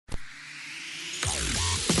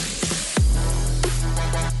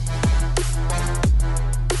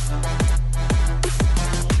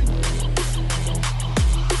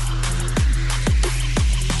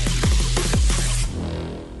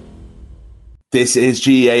This is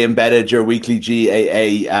GAA Embedded, your weekly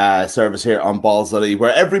GAA service here on Balls.ie,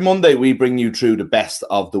 where every Monday we bring you through the best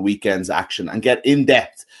of the weekend's action and get in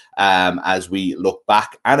depth as we look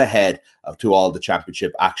back and ahead to all the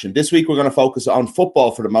championship action. This week we're going to focus on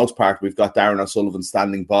football for the most part. We've got Darren O'Sullivan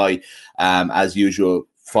standing by as usual.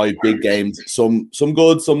 5 big games, some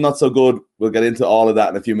good, some not so good. We'll get into all of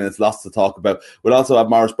that in a few minutes. Lots to talk about. We'll also have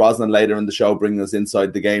Maurice Brosnan later in the show bringing us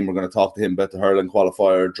inside the game. We're going to talk to him about the hurling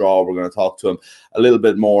qualifier draw. We're going to talk to him a little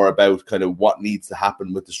bit more about kind of what needs to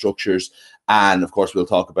happen with the structures. And of course, we'll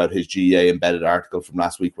talk about his GAA Embedded article from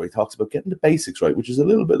last week where he talks about getting the basics right, which is a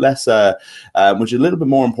little bit less, which is a little bit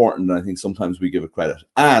more important than I think sometimes we give it credit.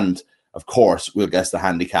 And of course, we'll guess the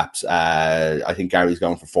handicaps. I think Gary's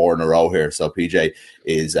going for 4 in a row here. So PJ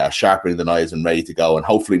is sharpening the knives and ready to go and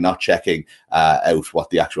hopefully not checking out what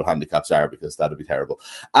the actual handicaps are because that would be terrible.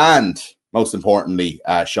 And most importantly,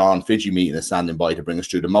 Sean Fidgy Meeting is standing by to bring us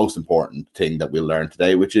through the most important thing that we'll learn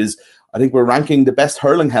today, which is I think we're ranking the best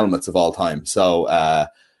hurling helmets of all time. So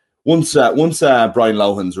once Brian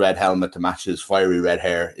Lohan's red helmet to match his fiery red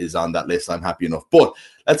hair is on that list, I'm happy enough. But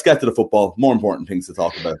let's get to the football. More important things to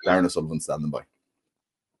talk about. Darren O'Sullivan standing by.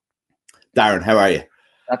 Darren, how are you?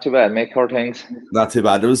 Not too bad, mate. Core things. Not too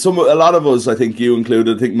bad. There was a lot of us, I think you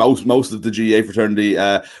included, I think most of the GA fraternity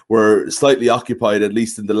were slightly occupied, at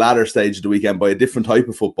least in the latter stage of the weekend, by a different type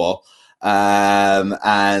of football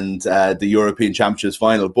and the European Championships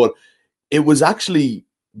final. But it was actually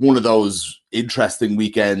one of those interesting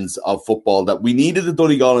weekends of football that we needed the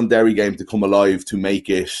Donegal and Derry game to come alive to make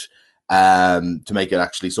it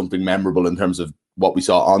actually something memorable in terms of what we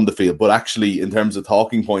saw on the field, but actually in terms of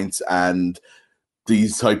talking points and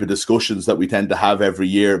these type of discussions that we tend to have every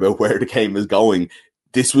year about where the game is going.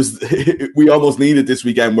 This was, we almost needed this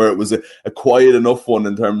weekend where it was a quiet enough one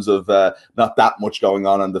in terms of not that much going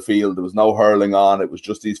on the field. There was no hurling on. It was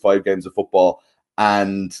just these 5 games of football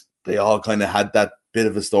and they all kind of had that bit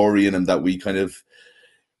of a story in them that we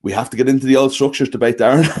have to get into the old structures debate,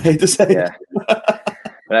 Darren. I hate to say it.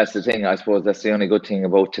 That's the thing. I suppose that's the only good thing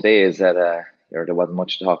about today is that there wasn't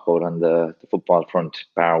much to talk about on the football front,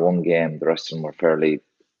 bar one game. The rest of them were fairly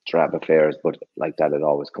drab affairs, but like that, it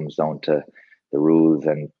always comes down to the rules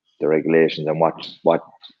and the regulations and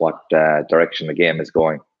what direction the game is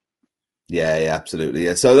going. Yeah, absolutely.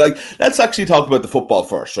 Yeah. So, let's actually talk about the football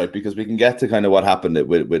first, right? Because we can get to kind of what happened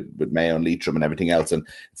with Mayo and Leitrim and everything else. And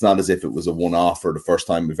it's not as if it was a one-off or the first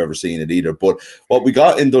time we've ever seen it either. But what we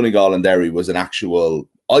got in Donegal and Derry was an actual,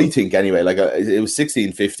 I think anyway, it was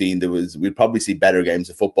 16-15. We'd probably see better games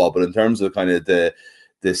of football. But in terms of kind of the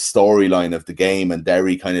storyline of the game and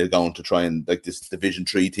Derry kind of going to try and this Division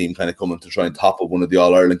 3 team kind of coming to try and topple one of the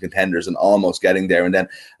All-Ireland contenders and almost getting there. And then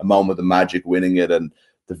a moment of magic winning it and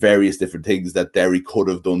the various different things that Derry could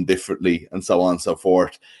have done differently and so on and so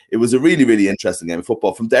forth. It was a really, really interesting game of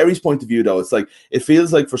football. From Derry's point of view, though, it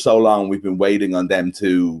feels like for so long we've been waiting on them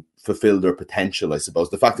to fulfill their potential, I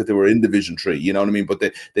suppose. The fact that they were in Division 3, you know what I mean? But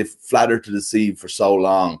they've flattered to deceive for so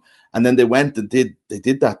long. And then they went and did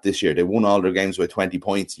that this year. They won all their games by 20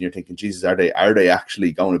 points. And you're thinking, Jesus, are they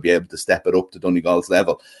actually going to be able to step it up to Donegal's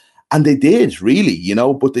level? And they did, really,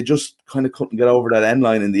 but they just kind of couldn't get over that end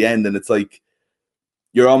line in the end. And it's like,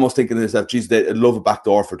 you're almost thinking to yourself, geez, they'd love a back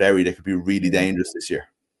door for Derry. They could be really dangerous this year.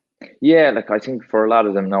 Yeah, I think for a lot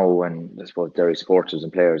of them now, and I suppose Derry supporters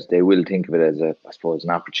and players, they will think of it as an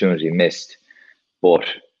opportunity missed. But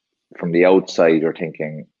from the outside, you're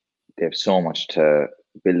thinking they have so much to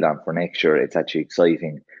build on for next year. It's actually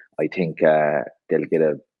exciting. I think they'll get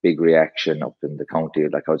a big reaction up in the county.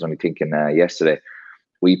 I was only thinking yesterday,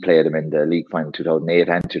 we played them in the league final in 2008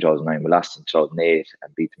 and 2009. We lost in 2008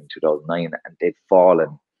 and beat them in 2009, and they've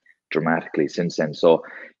fallen dramatically since then. So,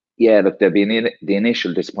 yeah, there'll be the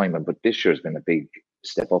initial disappointment, but this year's been a big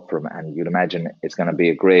step up for them, and you'd imagine it's going to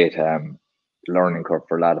be a great learning curve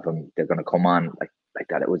for a lot of them. They're going to come on like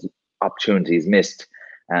that. It was opportunities missed,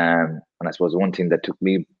 and I suppose the one thing that took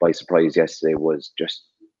me by surprise yesterday was just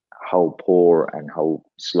how poor and how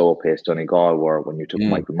slow-paced Donegal were when you took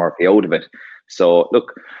Michael Murphy out of it. So,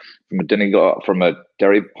 look, from a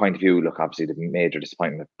Derry point of view, obviously the major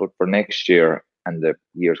disappointment. But for next year and the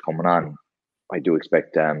years coming on, I do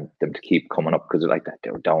expect them to keep coming up because like that.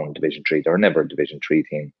 They were down Division 3. They were never a Division 3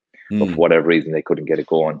 team. But for whatever reason, they couldn't get it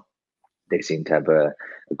going. They seem to have a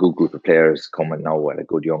good group of players coming now at a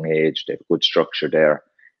good young age. They have a good structure there.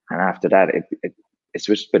 And after that, it's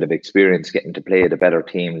just a bit of experience getting to play the better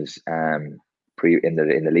teams in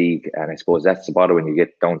the league. And I suppose that's the bother when you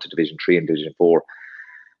get down to Division 3 and Division 4.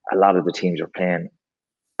 A lot of the teams you're playing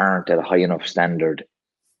aren't at a high enough standard.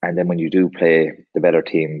 And then when you do play the better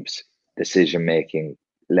teams, decision making,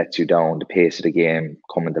 lets you down. The pace of the game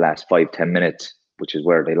come in the last 5-10 minutes, which is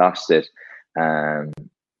where they lost it.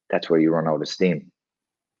 That's where you run out of steam.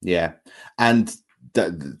 Yeah, and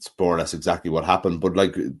that's more or less exactly what happened. But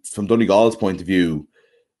like from Donegal's point of view,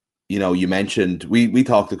 you mentioned we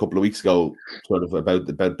talked a couple of weeks ago sort of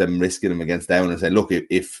about them risking him against Down and saying, look,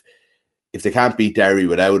 if they can't beat Derry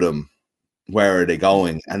without him, where are they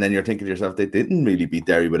going? And then you're thinking to yourself, they didn't really beat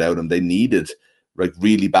Derry without him. They needed like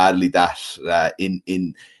really badly that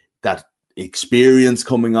in that experience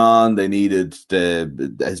coming on. They needed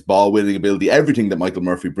his ball winning ability, everything that Michael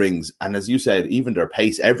Murphy brings. And as you said, even their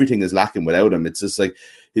pace, everything is lacking without him. It's just like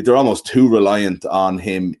they're almost too reliant on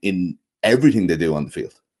him in everything they do on the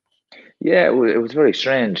field. Yeah, it was very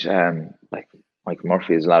strange. Like Michael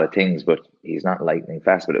Murphy is a lot of things, but he's not lightning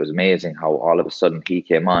fast. But it was amazing how all of a sudden he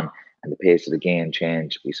came on and the pace of the game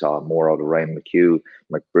changed. We saw more out of Ryan McHugh.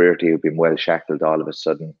 McBrearty, who'd been well shackled, all of a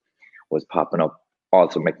sudden was popping up.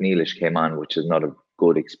 Also, McNeilish came on, which is not a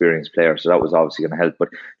good experienced player, so that was obviously going to help. But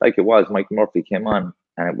like it was, Michael Murphy came on,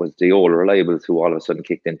 and it was the old reliables who all of a sudden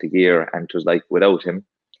kicked into gear. And it was like without him,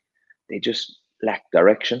 they just lacked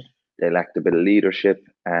direction. They lacked a bit of leadership.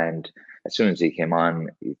 And as soon as he came on,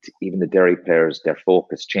 even the Derry players, their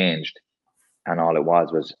focus changed. And all it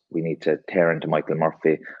was we need to tear into Michael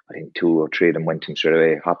Murphy. I think 2 or 3 of them went to him straight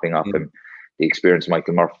away, hopping off him. The experienced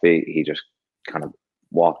Michael Murphy, he just kind of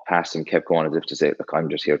walked past him, kept going as if to say, look, I'm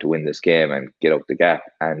just here to win this game and get out the gap.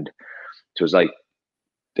 And it was like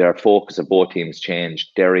their focus of both teams changed.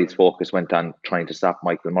 Derry's focus went on trying to stop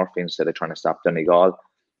Michael Murphy instead of trying to stop Donegal.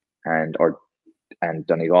 And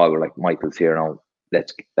Donegal were like, Michael's here now.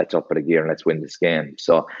 Let's up it a gear and let's win this game.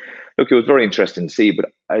 So, look, it was very interesting to see, but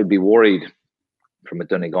I'd be worried from a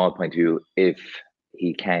Donegal point of view if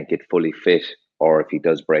he can't get fully fit or if he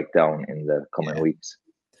does break down in the coming weeks.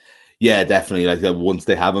 Yeah, definitely. Like once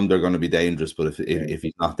they have him, they're going to be dangerous. But if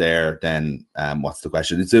he's not there, then what's the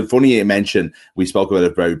question? It's funny you mentioned. We spoke about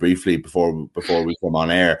it very briefly before we come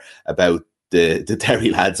on air about the Derry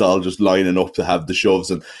lads all just lining up to have the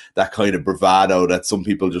shoves and that kind of bravado that some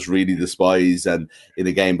people just really despise and in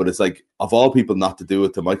a game. But it's like, of all people not to do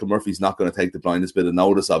it to, Michael Murphy's not going to take the blindest bit of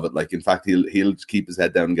notice of it. Like, in fact, he'll keep his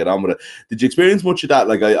head down and get on with it. Did you experience much of that?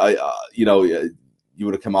 Like, you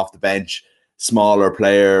would have come off the bench, smaller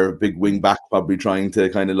player, big wing back, probably trying to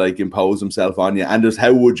kind of like impose himself on you. And just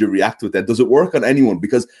how would you react with that? Does it work on anyone?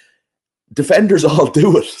 Because defenders all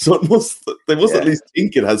do it, so they must at least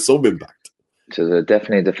think it has some impact. So the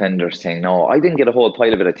definitely defenders thing. No, I didn't get a whole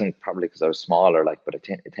pile of it. I think probably because I was smaller, but it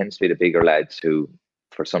tends to be the bigger lads who,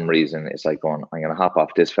 for some reason, it's like going, I'm going to hop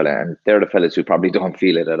off this fella, and they're the fellas who probably don't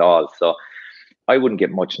feel it at all. So I wouldn't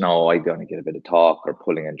get much now. I'd going to get a bit of talk or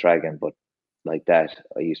pulling and dragging, but like that,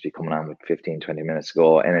 I used to be coming on with 15, 20 minutes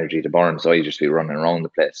ago, energy to burn, so I used to be running around the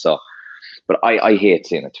place. So, but I hate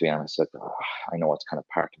seeing it, to be honest. Like, I know it's kind of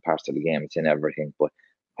part and parcel of the game, it's in everything, but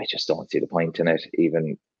I just don't see the point in it.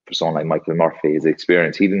 Even for someone like Michael Murphy, his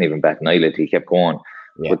experience, he didn't even bat an eyelid, he kept going.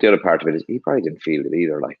 But the other part of it is he probably didn't feel it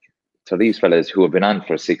either. Like, so these fellas who have been on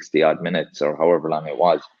for 60 odd minutes or however long it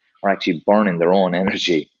was are actually burning their own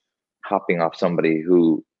energy, hopping off somebody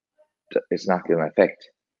who it's not going to affect.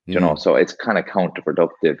 You know, so it's kind of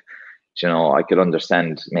counterproductive. You know, I could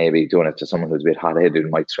understand maybe doing it to someone who's a bit hot-headed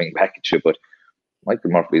and might swing back at you, but Michael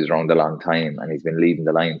Murphy's around a long time and he's been leading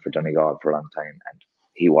the line for Donegal for a long time, and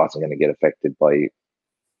he wasn't going to get affected by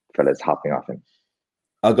fellas hopping off him.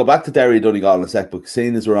 I'll go back to Derry Donegal in a sec, but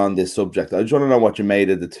seeing as we're on this subject, I just want to know what you made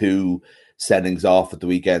of the two settings off at the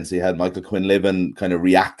weekend. So you had Michael Quinlivan kind of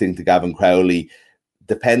reacting to Gavin Crowley.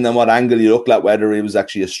 Depending on what angle you look at, whether it was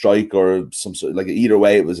actually a strike or some sort, like either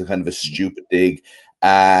way, it was a kind of a stupid dig.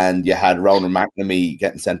 And you had Ronan McNamee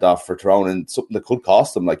getting sent off for Tyrone, and something that could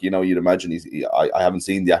cost him. Like, you'd imagine I haven't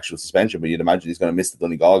seen the actual suspension, but you'd imagine he's going to miss the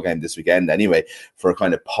Donegal game this weekend anyway for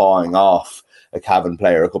kind of pawing off a Cavan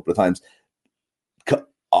player a couple of times.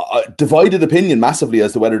 Divided opinion massively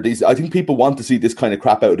as to whether these. I think people want to see this kind of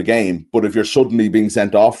crap out of the game, but if you're suddenly being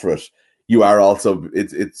sent off for it, you are also,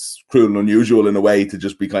 it's cruel and unusual in a way to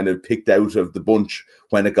just be kind of picked out of the bunch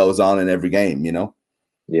when it goes on in every game, you know?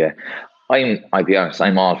 Yeah. I'll be honest,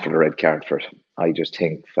 I'm all for the red card for it. I just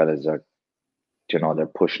think fellas are, they're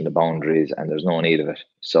pushing the boundaries and there's no need of it.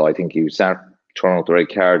 So I think you start throwing out the red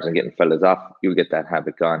cards and getting fellas off, you'll get that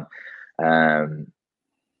habit gone. The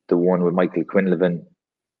one with Michael Quinlivan,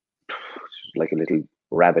 like a little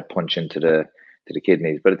rabbit punch into the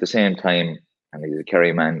kidneys. But at the same time, and he's a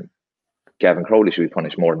Kerry man, Gavin Crowley should be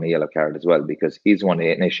punished more than the yellow card as well, because he's the one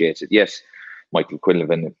that initiates it. Yes, Michael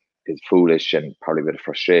Quinlivan is foolish and probably a bit of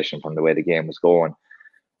frustration from the way the game was going,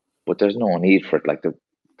 but there's no need for it. Like, the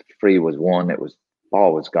free was won, it was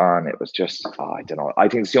ball was gone. It was just, I don't know. I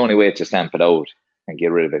think it's the only way to stamp it out and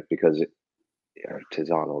get rid of it, because it's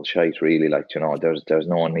all old shite, really. Like, there's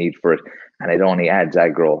no need for it, and it only adds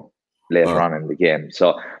aggro later on in the game.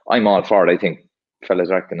 So I'm all for it. I think fellas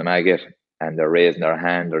are acting the maggot and they're raising their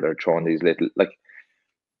hand, or they're throwing these little, like,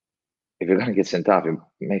 if you're going to get sent off,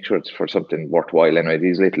 make sure it's for something worthwhile anyway.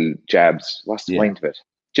 These little jabs, what's the point of it?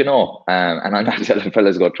 Do you know? And I'm not telling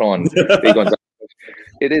fellas go throwing big ones.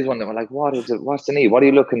 It is one that we're like, what is it? What's the need? What are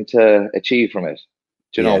you looking to achieve from it?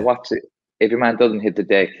 Do you know what's it? If your man doesn't hit the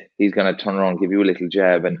deck, he's going to turn around, give you a little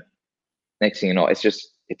jab, and next thing you know, it's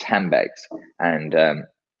handbags. And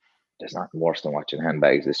there's nothing worse than watching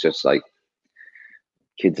handbags. It's just like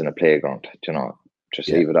kids in a playground. Just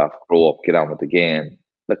leave it off, grow up, get on with the game.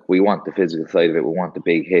 Look, we want the physical side of it. We want the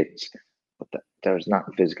big hits, but there's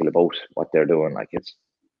nothing physical about what they're doing. Like,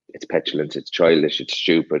 it's petulance, it's childish, it's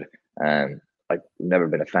stupid. I've never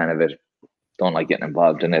been a fan of it. Don't like getting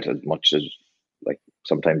involved in it as much as, like,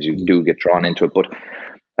 sometimes you do get drawn into it. But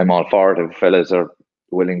I'm all for it if fellas are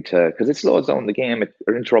willing to, because it slows down the game, it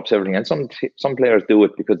interrupts everything. And some players do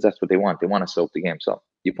it because that's what they want. They want to slow up the game. So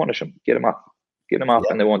you punish them, get them off,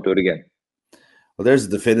 and they won't do it again. Well, there's a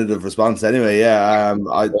definitive response anyway. Yeah,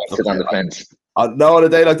 I sit on the fence. No, on a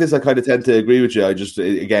day like this, I kind of tend to agree with you. I just,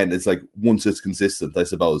 again, it's like once it's consistent, I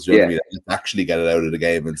suppose. You know what I mean? Actually get it out of the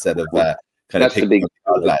game instead of kind that's of the big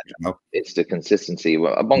outlet, It's the consistency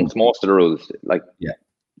amongst most of the rules. Like,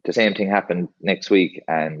 the same thing happened next week,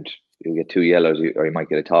 and you get 2 yellows, or you might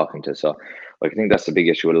get a talking to. So, like, I think that's the big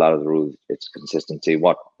issue with a lot of the rules. It's consistency.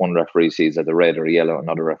 What one referee sees as a red or a yellow,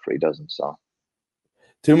 another referee doesn't. So.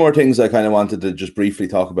 2 more things I kind of wanted to just briefly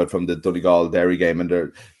talk about from the Donegal Derry game,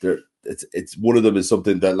 and it's one of them is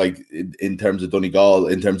something that, like, in terms of Donegal,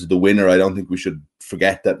 in terms of the winner, I don't think we should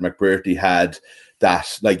forget that McBrearty had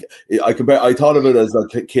that. Like, I thought of it as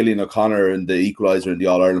like Killian O'Connor in the equaliser in the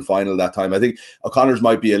All Ireland final that time. I think O'Connor's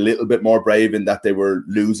might be a little bit more brave in that they were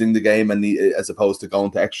losing the game, and as opposed to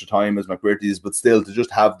going to extra time as McBrearty is, but still to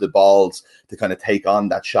just have the balls to kind of take on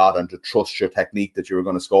that shot and to trust your technique that you were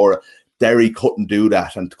going to score it. Derry couldn't do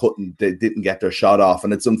that, and they didn't get their shot off,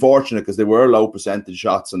 and it's unfortunate because they were low percentage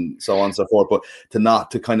shots and so on and so forth. But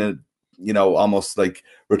to kind of, almost like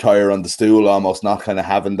retire on the stool, almost not kind of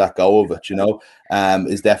having that go of it,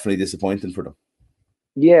 is definitely disappointing for them.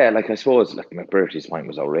 Yeah, like, I suppose, like, McBrearty's point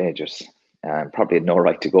was outrageous. Probably had no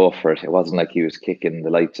right to go for it. It wasn't like he was kicking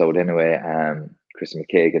the lights out anyway. Chris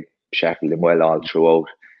McKaig had shackled him well all throughout.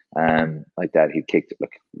 Like that, he kicked.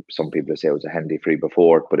 Like, some people say it was a handy free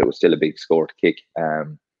before, but it was still a big score to kick.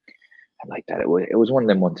 And like that, it was one of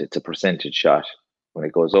them ones. It's a percentage shot. When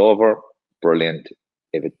it goes over, brilliant.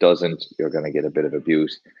 If it doesn't, you're going to get a bit of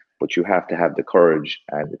abuse. But you have to have the courage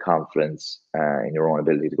and the confidence in your own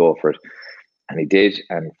ability to go for it. And he did.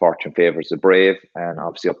 And fortune favours the brave. And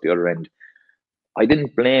obviously, up the other end, I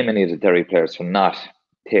didn't blame any of the Derry players for not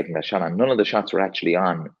taking that shot on. None of the shots were actually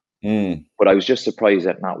on. But I was just surprised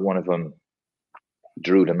that not one of them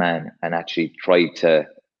drew the man and actually tried to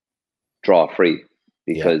draw free,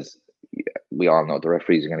 because we all know the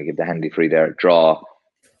referees are going to give the handy free there, draw,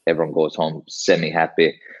 everyone goes home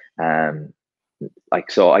semi-happy.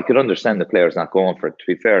 So I could understand the players not going for it. To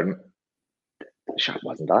be fair, the shot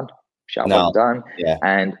wasn't on. Wasn't on. Yeah.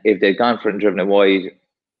 And if they'd gone for it and driven it wide,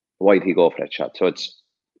 why'd he go for that shot? So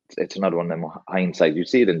it's another one of them hindsight. You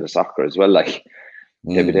see it in the soccer as well, like.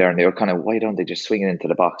 They'll be there and they were kind of, why don't they just swing it into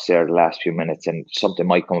the box there the last few minutes, and something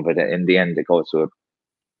might come of it. In the end, it goes to a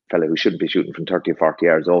fella who shouldn't be shooting from 30 or 40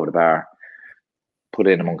 yards over the bar, put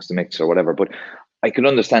in amongst the mix or whatever. But I could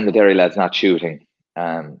understand the Derry lads not shooting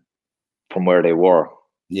from where they were.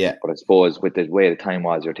 Yeah. But I suppose with the way the time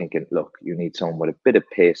was, you're thinking, look, you need someone with a bit of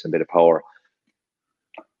pace and a bit of power.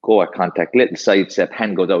 Go at contact, little side step,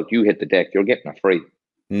 hand goes out, you hit the deck, you're getting a free.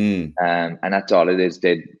 And that's all it is.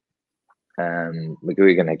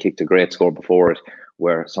 McGuigan had kicked a great score before it,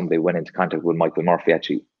 where somebody went into contact with Michael Murphy.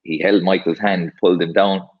 Actually, he held Michael's hand, pulled him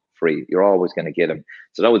down, free. You're always going to get him.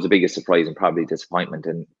 So that was the biggest surprise and probably disappointment.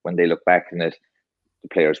 And when they look back in it, the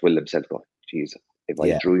players will themselves go, geez, if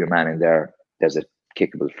I drew your man in there, there's a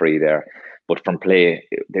kickable free there. But from play,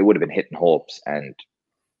 they would have been hitting hopes, and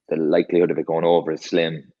the likelihood of it going over is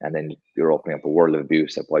slim. And then you're opening up a world of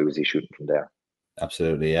abuse. Why was he shooting from there?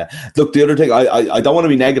 Absolutely, yeah. Look, the other thing, I don't want to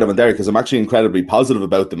be negative on Derry because I'm actually incredibly positive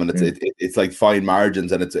about them, and it's like fine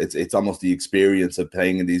margins, and it's almost the experience of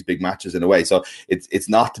playing in these big matches in a way. So it's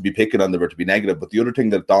not to be picking on them or to be negative. But the other thing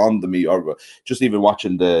that dawned on me, or just even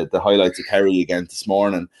watching the highlights of Kerry again this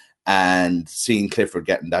morning, and seeing Clifford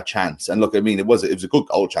getting that chance. And look, I mean, it was a good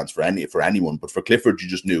goal chance for anyone, but for Clifford, you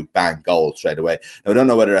just knew bang, goal straight away. Now, I don't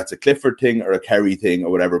know whether that's a Clifford thing or a Kerry thing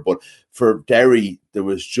or whatever, but for Derry, there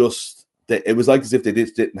was just it was like as if they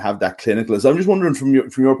didn't have that clinical. So I'm just wondering from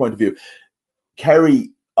your point of view,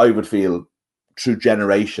 Kerry, I would feel through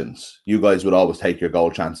generations, you guys would always take your goal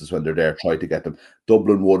chances when they're there, try to get them.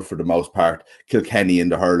 Dublin would for the most part, Kilkenny in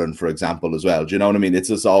the hurling, for example, as well. Do you know what I mean? It's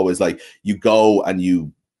just always like you go and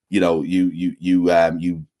you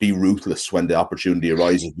be ruthless when the opportunity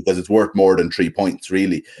arises because it's worth more than 3 points,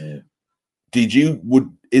 really. Yeah.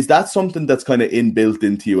 Is that something that's kind of inbuilt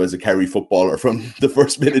into you as a Kerry footballer from the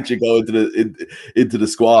first minute you go into the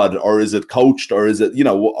squad, or is it coached, or is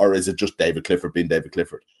it just David Clifford being David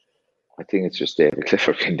Clifford? I think it's just David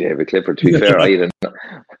Clifford being David Clifford. To be fair,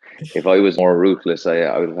 if I was more ruthless,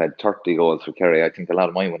 I would have had 30 goals for Kerry. I think a lot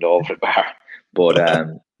of mine went over the bar. But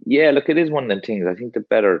yeah, look, it is one of the things. I think the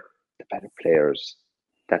better players,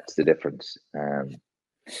 that's the difference.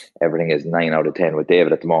 Everything is 9 out of 10 with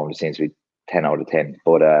David at the moment. It seems to be 10 out of 10.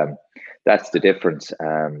 But that's the difference.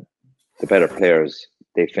 The better players,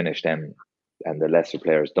 they finish them, and the lesser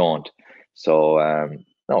players don't. So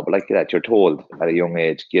no, but like that, you're told at a young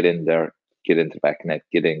age, get in there, get into the back net,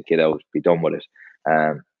 get in, get out, be done with it.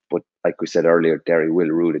 But like we said earlier, Derry will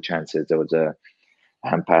rue the chances. There was a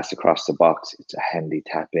hand pass across the box. It's a handy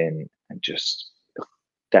tap in, and just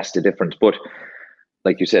that's the difference. But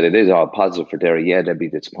like you said, it is all positive for Derry. Yeah, they'll be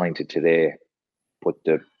disappointed today, but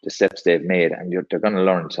the steps they've made, and they're going to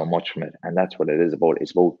learn so much from it. And that's what it is about.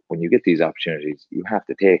 It's about when you get these opportunities, you have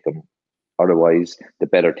to take them. Otherwise, the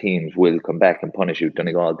better teams will come back and punish you.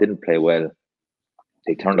 Donegal didn't play well.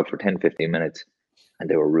 They turned up for 10, 15 minutes, and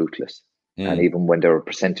they were ruthless. And even when there were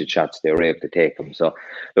percentage shots, they were able to take them. So,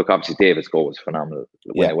 look, obviously, David's goal was phenomenal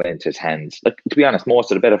when it went into his hands. Like, to be honest,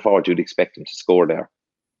 most of the better forwards, you'd expect him to score there.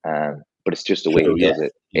 But it's just the way he does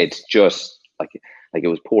it. It's just like it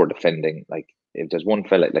was poor defending. Like, if there's one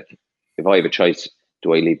fella, like, if I have a choice,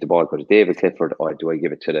 do I leave the ball go to David Clifford, or do I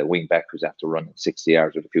give it to the wing back who's after running 60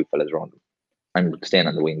 yards with a few fellas around him? I'm staying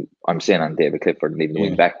on the wing. I'm staying on David Clifford and leaving the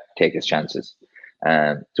wing back, take his chances.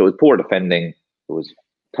 So it was poor defending. It was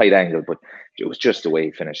tight angle, but it was just the way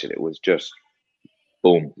he finished it. It was just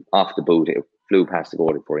boom, off the boot. It flew past the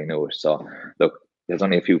goal before he knew it. So look, there's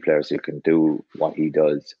only a few players who can do what he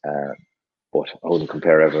does. But I wouldn't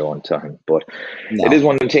compare everyone to him. But it is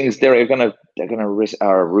one of the things they're gonna risk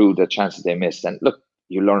or rue the chances they missed. And look,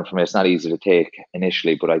 you learn from it. It's not easy to take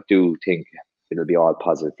initially, but I do think it'll be all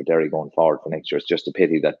positive for Derry going forward for next year. It's just a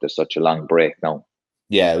pity that there's such a long break now.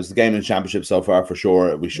 Yeah, it was the game in the championship so far for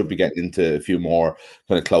sure. We should be getting into a few more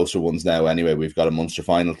kind of closer ones now. Anyway, we've got a Munster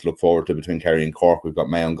final to look forward to between Kerry and Cork. We've got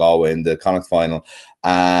Mayo and Galway in the Connacht final,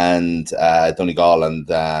 and Donegal and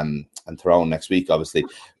Tyrone next week. Obviously,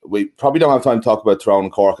 we probably don't have time to talk about Tyrone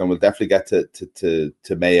and Cork, and we'll definitely get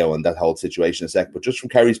to Mayo and that whole situation in a sec. But just from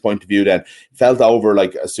Kerry's point of view, then felt over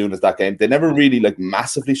like as soon as that game. They never really like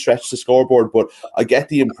massively stretched the scoreboard, but I get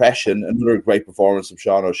the impression another great performance from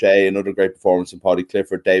Sean O'Shea, another great performance from Paddy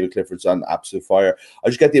Clifford. David Clifford's on absolute fire. I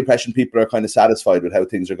just get the impression people are kind of satisfied with how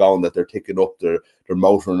things are going, that they're ticking up, they're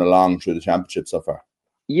motoring along through the championship so far.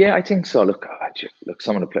 Yeah, I think so. Look,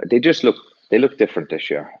 some of the players, they look different this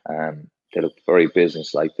year. They look very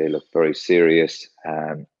business-like. They look very serious.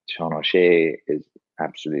 Sean O'Shea is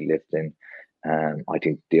absolutely lifting. I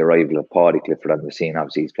think the arrival of Paddy Clifford on the scene,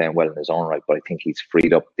 obviously he's playing well in his own right, but I think he's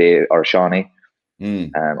freed up Shawnee.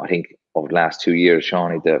 I think over the last 2 years,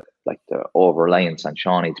 Shawnee, the over-reliance on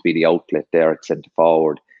Shawnee to be the outlet there at centre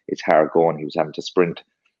forward, it's hard going. He was having to sprint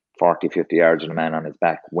 40, 50 yards with a man on his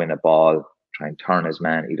back, win a ball, try and turn his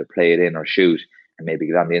man, either play it in or shoot, and maybe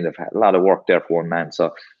get on the end of it. A lot of work there for one man.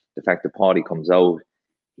 So the fact that Paddy comes out,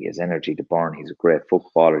 he has energy to burn. He's a great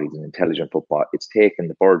footballer. He's an intelligent footballer. It's taken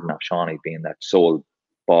the burden of Shawnee being that sole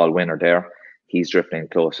ball winner there. He's drifting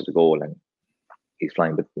closer to goal and he's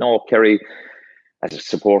flying. But no, Kerry, as a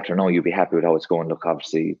supporter, no, you'll be happy with how it's going. Look,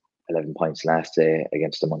 obviously, 11 points last day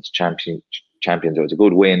against the Munster champions. It was a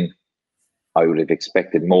good win. I would have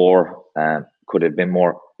expected more. Could have been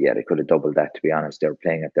more. Yeah, they could have doubled that, to be honest. They were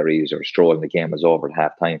playing at their ease or strolling. The game was over at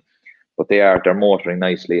half time. But they're motoring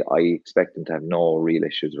nicely. I expect them to have no real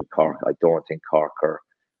issues with Cork. I don't think Cork are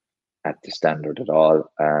at the standard at all.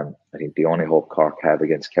 I think the only hope Cork have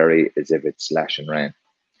against Kerry is if it's slashing rain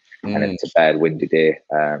and it's a bad windy day.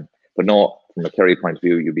 But no, from a Kerry point of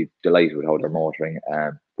view, you'll be delighted with how they're motoring.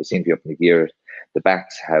 They seem to be up in the gear. The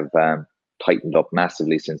backs have tightened up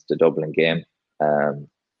massively since the Dublin game.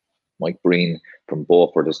 Mike Breen from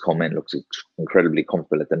Beaufort has come in, looks incredibly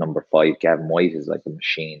comfortable at the number 5. Gavin White is like a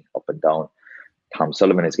machine up and down. Tom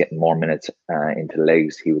Sullivan is getting more minutes into the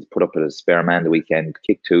legs. He was put up as a spare man the weekend,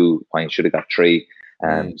 kicked 2, Pine should have got 3.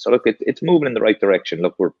 So look, it's moving in the right direction.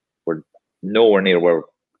 Look, we're nowhere near where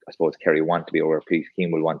I suppose Kerry want to be or where Pete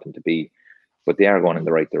Keane will want them to be, but they are going in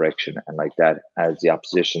the right direction. And like that, as the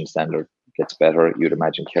opposition standard gets better, you'd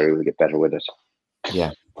imagine Kerry will get better with it.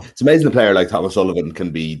 Yeah. It's amazing a player like Thomas Sullivan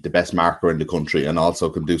can be the best marker in the country and also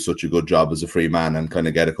can do such a good job as a free man and kind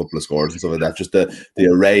of get a couple of scores and stuff like that. Just the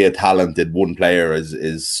array of talent in one player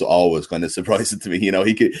is always kind of surprising to me. You know,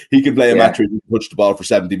 he could play a match where he could touch the ball for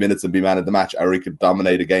 70 minutes and be man of the match, or he could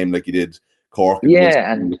dominate a game like he did Cork.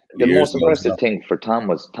 Yeah, and the most impressive thing for Tom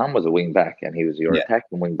was a wing back, and he was your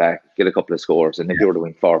attacking wing back, get a couple of scores, and if you were the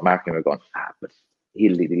wing forward marking, we're going, but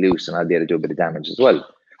he'll be loose and I'll be able to do a bit of damage as well.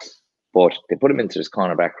 But they put him into this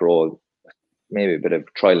cornerback role, maybe a bit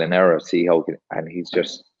of trial and error, see how, and he's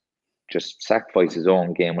just sacrificed his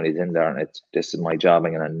own game when he's in there, and this is my job,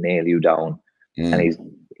 I'm going to nail you down. And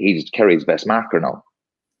he's Kerry's best marker now.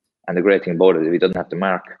 And the great thing about it is if he doesn't have to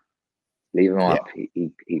mark, leave him off.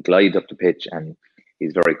 He glides up the pitch and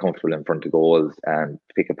he's very comfortable in front of goals and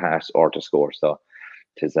pick a pass or to score. So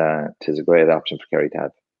tis a great option for Kerry to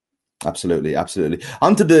have. Absolutely.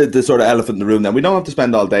 On to the sort of elephant in the room then. We don't have to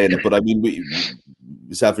spend all day in it, but I mean,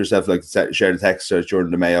 yourself like shared a text during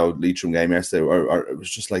the Mayo Leitrim game yesterday, or it was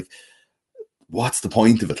just like, what's the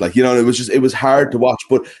point of it? Like, you know, it was hard to watch.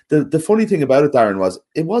 But the funny thing about it, Darren, was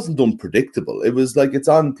it wasn't unpredictable. It was like, it's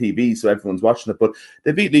on TV, so everyone's watching it. But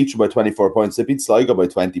they beat Leitrim by 24 points. They beat Sligo by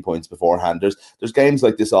 20 points beforehand. There's games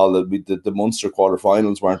like this. The Munster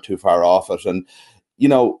quarterfinals weren't too far off it, and you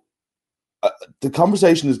know, the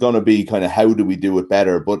conversation is going to be kind of how do we do it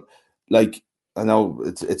better. But like, I know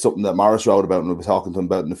it's something that Morris wrote about and we'll be talking to him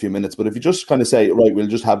about in a few minutes, but if you just kind of say, right, we'll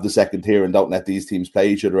just have the second tier and don't let these teams play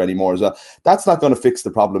each other anymore as well, that's not going to fix the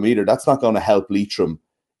problem either. That's not going to help Leitrim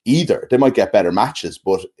either. They might get better matches,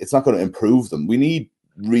 but it's not going to improve them. We need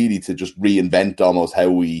really to just reinvent almost how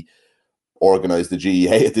we organise the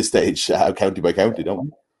GEA at this stage, county by county, don't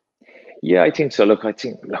we? Yeah, I think so. Look,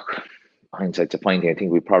 hindsight's a fine thing. I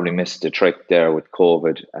think we probably missed the trick there with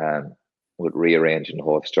COVID, with rearranging the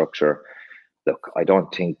whole structure. Look, I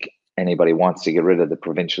don't think anybody wants to get rid of the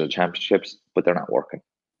provincial championships, but they're not working.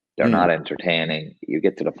 They're not entertaining. You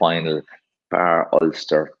get to the final, bar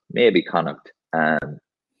Ulster, maybe Connacht, and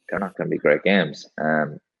they're not going to be great games.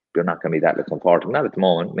 They're not going to be that looking forward to. Not at the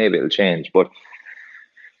moment. Maybe it'll change, but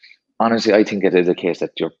honestly, I think it is a case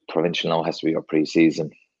that your provincial now has to be your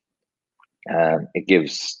pre-season. It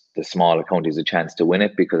gives the smaller counties a chance to win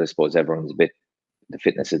it because I suppose everyone's the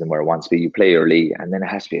fitness isn't where it wants to be. You play your league and then it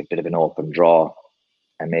has to be a bit of an open draw,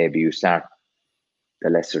 and maybe you start the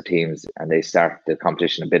lesser teams and they start the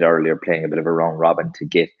competition a bit earlier, playing a bit of a round robin to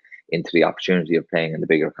get into the opportunity of playing in the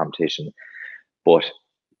bigger competition. But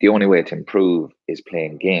the only way to improve is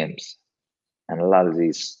playing games, and a lot of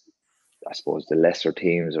these, I suppose, the lesser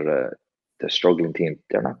teams or the struggling team,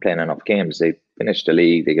 they're not playing enough games. They finish the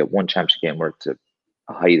league, they get one championship game worth of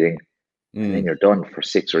hiding, and then you're done for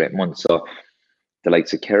 6 or 8 months. So the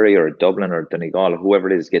likes of Kerry or Dublin or Donegal or whoever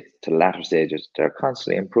it is get to the latter stages, they're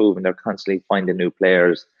constantly improving, they're constantly finding new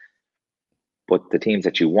players. But the teams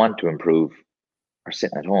that you want to improve are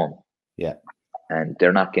sitting at home. Yeah. And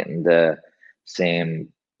they're not getting the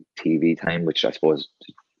same TV time, which I suppose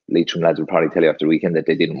Leitrim lads will probably tell you after the weekend that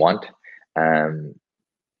they didn't want.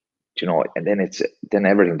 You know, and then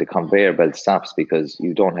everything, the conveyor belt stops because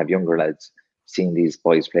you don't have younger lads seeing these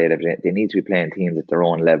boys play every day. They need to be playing teams at their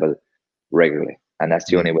own level regularly, and that's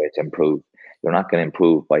the only way to improve. You're not going to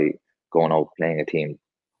improve by going out playing a team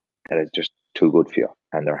that is just too good for you,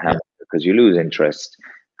 and they're hammered because you lose interest.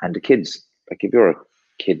 And the kids, like if you're a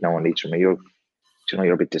kid now in Leitrim, you're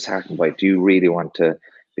a bit disheartened by it. Do you really want to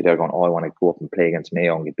be there going, oh, I want to go up and play against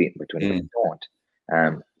Mayo and get beaten by 20? You don't.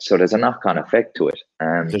 So there's a knock-on effect to it.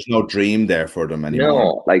 There's no dream there for them anymore.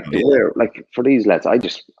 No, like for these lads, I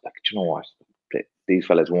just you know what, these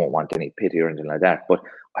fellas won't want any pity or anything like that. But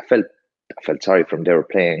I felt sorry for them. They were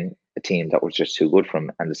playing a team that was just too good for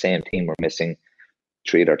them, and the same team were missing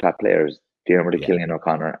 3 of their top players: Diarmuid, Killian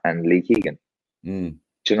O'Connor, and Lee Keegan. You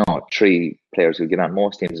know, 3 players who get on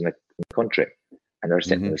most teams in the country. And they're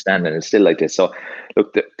sitting in the stand, and it's still like this. So,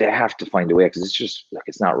 look, they have to find a way, because it's just like,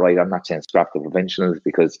 it's not right. I'm not saying scrap the provincials,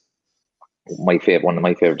 because one of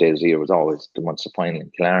my favorite days of the year was always the Munster final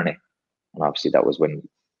in Killarney, and obviously that was when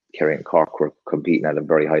Kerry and Cork were competing at a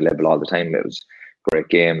very high level all the time. It was great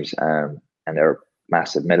games, and they're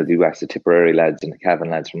massive medal. You ask the Tipperary lads and the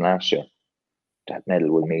Cavan lads from last year, that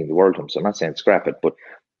medal will mean the world to them. So I'm not saying scrap it, but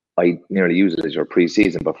I nearly use it as your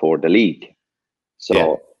pre-season before the league.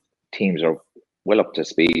 So teams are well up to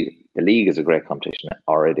speed. The league is a great competition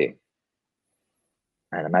already.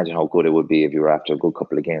 And imagine how good it would be if you were after a good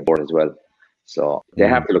couple of games as well. So they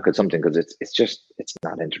have to look at something, because it's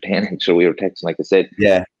not entertaining. So we were texting, like I said,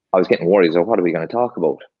 Yeah. I was getting worried. So what are we going to talk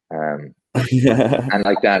about? And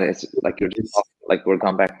like that, it's like like we're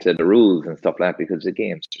going back to the rules and stuff like that, because the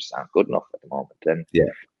games just aren't good enough at the moment. And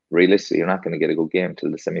realistically, you're not going to get a good game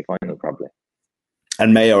till the semi-final probably.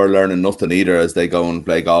 And Mayo are learning nothing either as they go and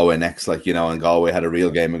play Galway next. Like, you know, and Galway had a real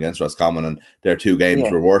game against Roscommon, and their 2 games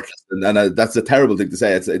were worthless. And that's a terrible thing to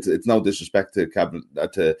say. It's no disrespect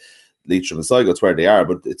to Leitrim and Sligo, it's where they are,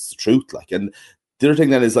 but it's the truth. Like, and the other thing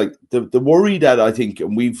then is like the worry that I think,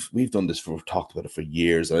 and we've done this we've talked about it for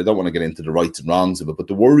years, and I don't want to get into the rights and wrongs of it, but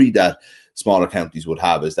the worry that smaller counties would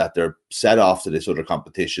have is that they're set off to this other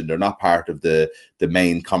competition. They're not part of the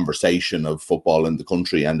main conversation of football in the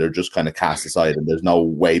country, and they're just kind of cast aside, and there's no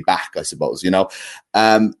way back, I suppose, you know.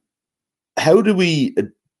 How do we,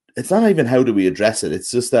 it's not even how do we address it,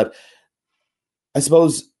 it's just that I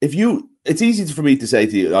suppose it's easy for me to say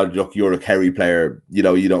to you, oh, look, you're a Kerry player, you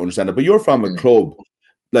know, you don't understand it, but you're from a club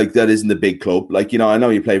like that isn't a big club. Like, you know, I know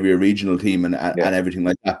you play for your regional team and everything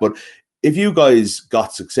like that, but if you guys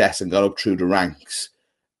got success and got up through the ranks,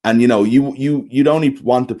 and you know, you'd only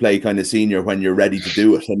want to play kind of senior when you're ready to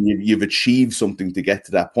do it, and you've achieved something to get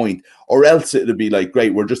to that point, or else it'd be like,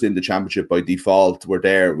 great, we're just in the championship by default. We're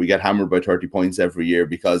there. We get hammered by 30 points every year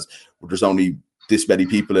because there's only this many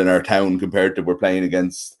people in our town compared to we're playing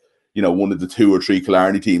against, you know, one of the 2 or 3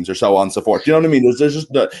 Killarney teams, or so on and so forth. Do you know what I mean? There's just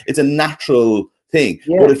it's a natural thing.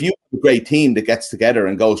 But if you have a great team that gets together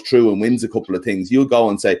and goes through and wins a couple of things, you'll go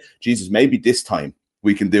and say, Jesus, maybe this time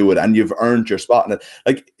we can do it, and you've earned your spot in it.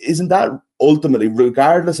 Like, isn't that ultimately,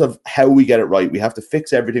 regardless of how we get it right, we have to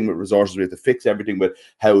fix everything with resources, we have to fix everything with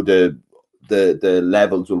how the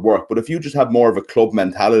levels will work. But if you just have more of a club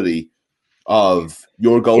mentality of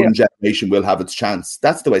your golden generation will have its chance,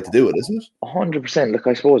 that's the way to do it, isn't it? 100%. Look,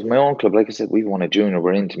 I suppose my own club, like I said, we won a junior,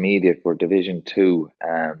 we're intermediate, we're Division 2.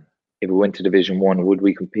 If we went to Division 1, would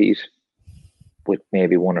we compete with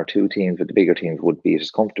maybe 1 or 2 teams, but the bigger teams would beat us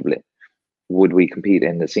comfortably? Would we compete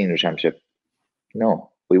in the senior championship? No,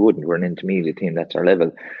 we wouldn't. We're an intermediate team. That's our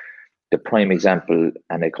level. The prime example,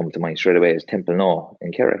 and they come to mind straight away, is Temple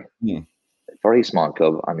in Kerry. A very small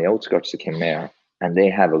club on the outskirts of Kinmare, and they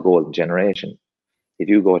have a golden generation. If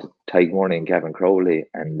you go to Tyke Morley and Gavin Crowley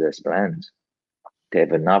and the Spillans, they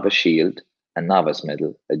have a novice shield, a novice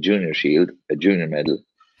medal, a junior shield, a junior medal,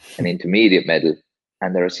 an intermediate medal,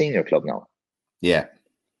 and they're a senior club now. Yeah.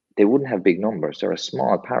 They wouldn't have big numbers. They're a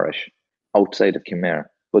small parish outside of Kinmare,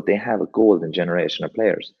 but they have a golden generation of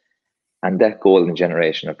players. And that golden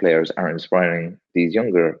generation of players are inspiring these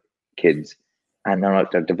younger kids, and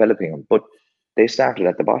they're developing them. But they started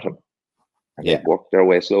at the bottom, and they've worked their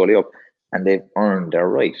way slowly up, and they've earned their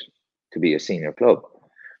right to be a senior club.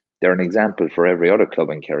 They're an example for every other club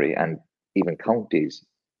in Kerry, and even counties.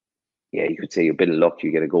 Yeah, you could say a bit of luck,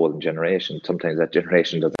 you get a golden generation. Sometimes that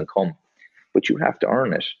generation doesn't come, but you have to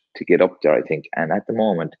earn it to get up there, I think. And at the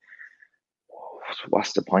moment,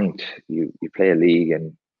 what's the point? You play a league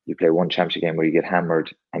and you play one championship game where you get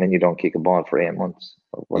hammered, and then you don't kick a ball for 8 months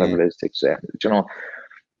or whatever it is, 6 7. You know,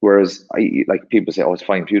 whereas like people say, oh, it's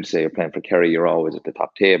fine for you to say you're playing for Kerry, you're always at the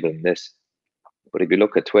top table in this. But if you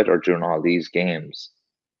look at Twitter during all these games,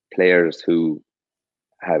 players who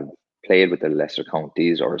have played with the lesser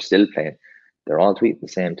counties or are still playing, they're all tweeting the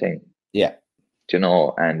same thing. Yeah. Do you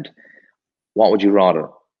know? And what would you rather?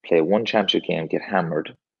 Play one championship game, get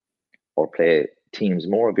hammered, or play teams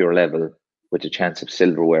more of your level with a chance of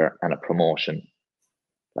silverware and a promotion?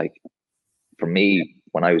 Like, for me,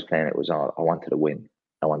 when I was playing, it was all I wanted to win.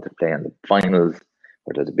 I wanted to play in the finals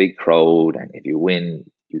where there's a big crowd, and if you win,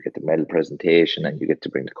 you get the medal presentation and you get to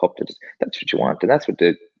bring the cup to this. That's what you want. And that's what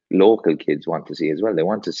the local kids want to see as well. They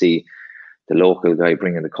want to see the local guy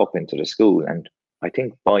bringing the cup into the school. And I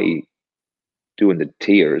think by doing the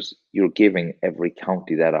tiers, you're giving every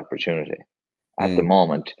county that opportunity. At the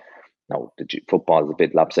moment, now the football is a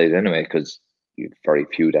bit lopsided anyway, because you've very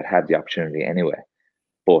few that have the opportunity anyway.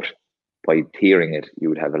 But by tiering it, you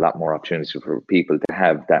would have a lot more opportunities for people to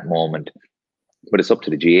have that moment. But it's up to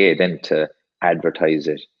the GA then to advertise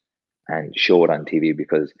it and show it on TV,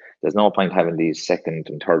 because there's no point having these second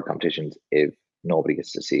and third competitions if nobody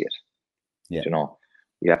gets to see it. Yeah. You know,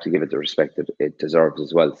 you have to give it the respect that it deserves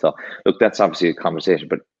as well. So look, that's obviously a conversation,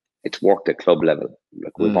 but it's worked at club level.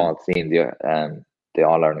 Like we've all seen the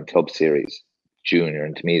All-Ireland Club Series, junior,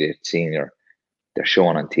 intermediate, senior. They're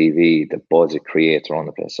shown on TV, the buzz it creates around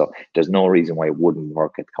the place. So there's no reason why it wouldn't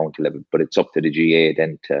work at county level, but it's up to the GA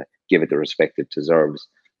then to give it the respect it deserves,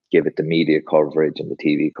 give it the media coverage and the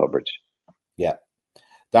TV coverage. Yeah.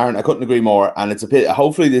 Darren, I couldn't agree more. And it's a bit,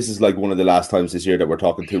 hopefully this is like one of the last times this year that we're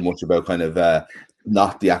talking too much about kind of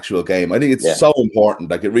not the actual game. I think it's so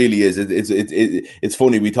important. Like, it really is. It's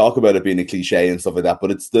funny. We talk about it being a cliche and stuff like that,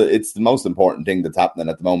 but it's the most important thing that's happening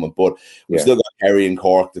at the moment. But we've still got Kerry and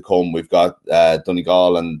Cork to come. We've got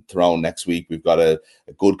Donegal and Tyrone next week. We've got a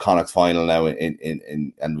good Connacht final now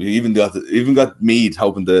and we even got Meath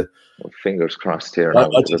hoping to. Fingers crossed here. Now.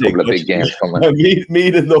 There's a couple of big games coming.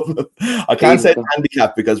 Meath in Dublin. I can't say the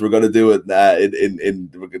handicap because we're going to do it in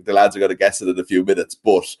the lads are going to guess it in a few minutes.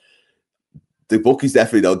 But the bookies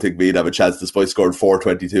definitely don't think Meath have a chance despite scoring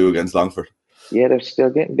 4-22 against Longford. Yeah, they're still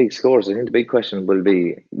getting big scores. I think the big question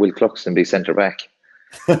will Cluxton be centre back?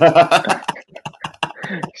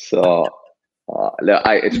 So,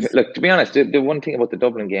 look, to be honest, the one thing about the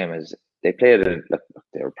Dublin game is they played it. Look,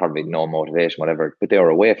 there were probably no motivation, whatever, but they were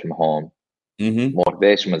away from home. Mm-hmm.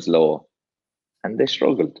 Motivation was low, and they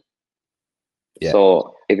struggled. Yeah.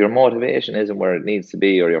 So, if your motivation isn't where it needs to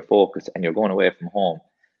be, or your focus, and you're going away from home,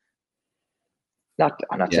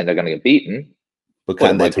 I'm not saying they're going to get beaten, but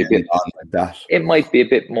can they turn it on like that? It might be a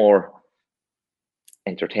bit more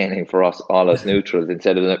entertaining for us, all as neutrals,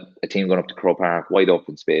 instead of a team going up to Croke Park, wide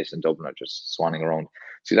open space, and Dublin are just swanning around.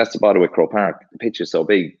 See, that's the bother with Croke Park. The pitch is so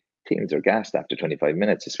big, teams are gassed after 25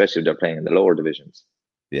 minutes, especially if they're playing in the lower divisions.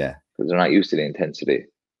 Yeah. Because they're not used to the intensity.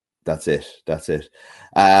 That's it.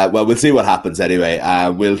 Well, we'll see what happens anyway.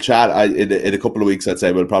 We'll chat in a couple of weeks. I'd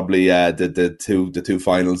say we'll probably the two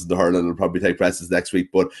finals of the hurling will probably take precedence next week.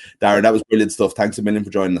 But Darren, that was brilliant stuff. Thanks a million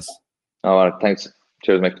for joining us. Oh, thanks.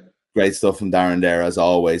 Cheers, Mick. Great stuff from Darren there as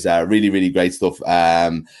always. Really, really great stuff.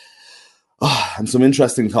 And some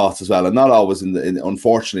interesting thoughts as well, and not always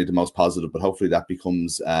unfortunately the most positive, but hopefully that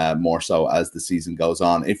becomes more so as the season goes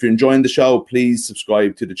on. If you're enjoying the show, please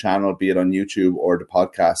subscribe to the channel, be it on YouTube or the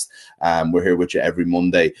podcast. We're here with you every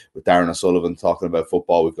Monday with Darren O'Sullivan talking about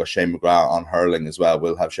football. We've got Shane McGrath on hurling as well.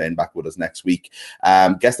 We'll have Shane back with us next week.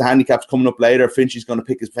 Guess the handicaps coming up later. Finchy's going to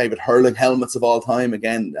pick his favourite hurling helmets of all time.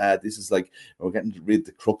 Again, this is like, we're getting to read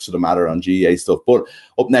the crux of the matter on GA stuff. But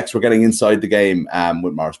up next, we're getting inside the game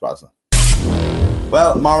with Maurice Brosnan.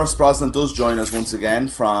 Well, Maurice Brosnan does join us once again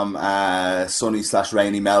from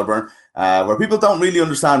sunny/rainy Melbourne, where people don't really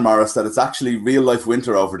understand, Maurice, that it's actually real life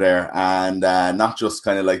winter over there, and not just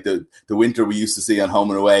kind of like the winter we used to see on Home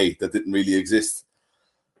and Away that didn't really exist.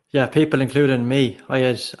 Yeah, people including me. I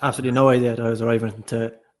had absolutely no idea that I was arriving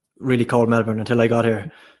to really cold Melbourne until I got here,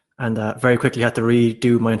 and very quickly had to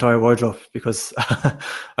redo my entire wardrobe because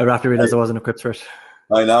I rapidly realised I wasn't equipped for it.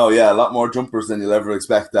 I know, yeah, a lot more jumpers than you'll ever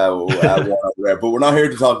expect but we're not here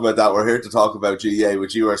to talk about that. We're here to talk about GAA,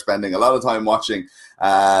 which you are spending a lot of time watching,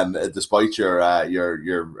 despite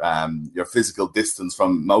your physical distance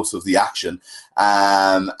from most of the action.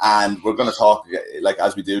 And we're going to talk, like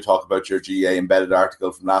as we do, talk about your GAA embedded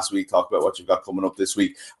article from last week, talk about what you've got coming up this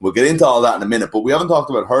week. We'll get into all that in a minute, but we haven't talked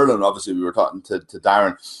about hurling. Obviously, we were talking to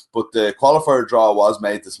Darren, but the qualifier draw was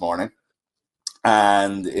made this morning,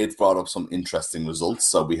 and it brought up some interesting results.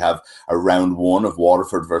 So we have a round one of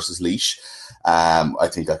Waterford versus Laois. I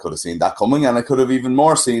think I could have seen that coming, and I could have even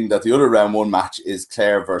more seen that the other round one match is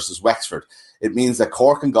Clare versus Wexford. It means that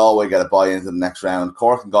Cork and Galway get a buy into the next round.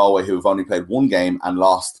 Cork and Galway, who have only played one game and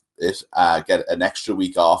lost it, get an extra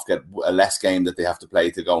week off, get a less game that they have to play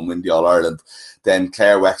to go and win the All-Ireland. Then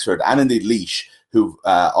Clare, Wexford, and indeed Laois, who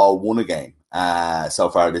all won a game so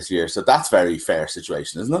far this year. So that's a very fair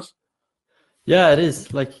situation, isn't it? Yeah, it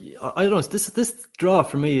is. Like, I don't know, this draw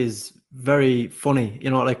for me is very funny.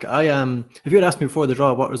 You know, like if you had asked me before the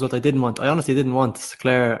draw what result I didn't want, I honestly didn't want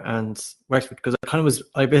Clare and Wexford, because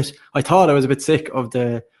I thought I was a bit sick of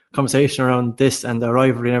the conversation around this and the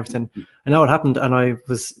rivalry and everything. And now it happened, and I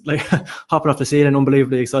was like hopping off the seat and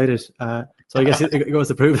unbelievably excited. So I guess it goes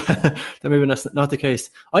to prove that maybe that's not the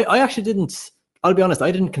case. I actually didn't. I'll be honest,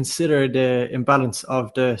 I didn't consider the imbalance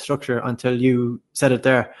of the structure until you said it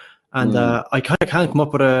there. And I kind of can't come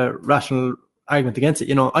up with a rational argument against it.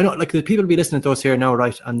 You know, I know, like, the people will be listening to us here now,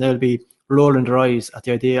 right? And they'll be rolling their eyes at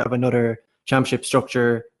the idea of another championship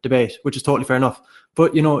structure debate, which is totally fair enough.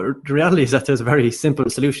 But, you know, the reality is that there's a very simple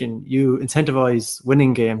solution. You incentivize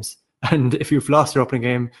winning games. And if you've lost your opening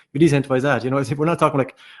game, you de-incentivize that. You know, we're not talking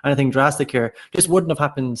like anything drastic here. This wouldn't have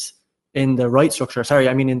happened in the right structure. Sorry,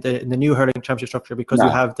 I mean in the new hurling championship structure, because you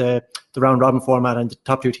have the round robin format and the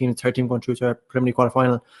top two teams, third team going through to a preliminary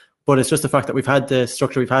quarterfinal. But it's just the fact that we've had the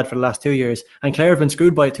structure we've had for the last 2 years, and Clare have been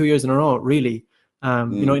screwed by it 2 years in a row, really.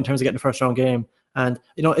 You know, in terms of getting the first round game, and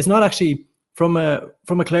you know, it's not actually from a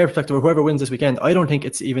Clare perspective, or whoever wins this weekend. I don't think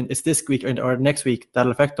it's this week or next week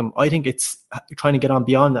that'll affect them. I think it's trying to get on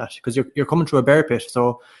beyond that, because you're coming through a bear pit.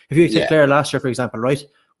 So if you take Clare last year, for example, right?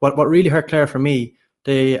 What really hurt Clare for me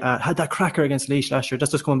They had that cracker against Laois last year.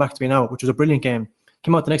 That's just coming back to me now, which was a brilliant game.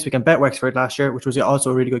 Came out the next week and bet Wexford last year, which was also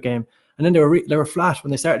a really good game. And then they were flat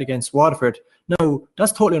when they started against Waterford. Now,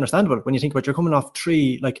 that's totally understandable when you think about you're coming off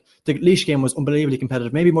 3. Like, the Laois game was unbelievably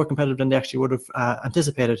competitive, maybe more competitive than they actually would have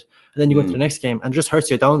anticipated. And then you go into the next game and it just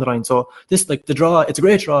hurts you down the line. So this, like, the draw, it's a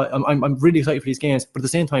great draw. I'm really excited for these games, but at the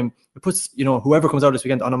same time, it puts, whoever comes out this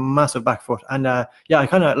weekend on a massive back foot. And I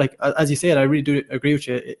kind of, like, as you said, I really do agree with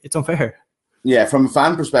you. It's unfair. Yeah, from a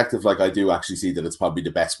fan perspective, like, I do actually see that it's probably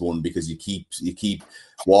the best one, because you keep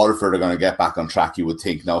Waterford are going to get back on track, you would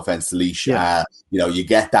think. No offense to Laois. Yeah. You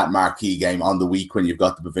get that marquee game on the week when you've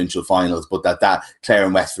got the provincial finals, but that Clare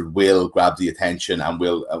and Wexford will grab the attention and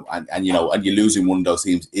will and you losing one of those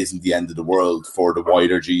teams isn't the end of the world for the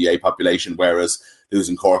wider GAA population, whereas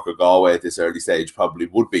losing Cork or Galway at this early stage probably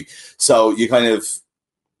would be. So you kind of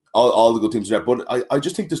all the good teams are there, but I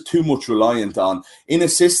just think there's too much reliant on, in a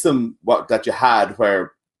system that you had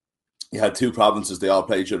where you had 2 provinces, they all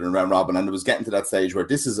played each other in round robin, and it was getting to that stage where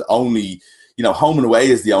this is only, home and away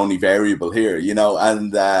is the only variable here,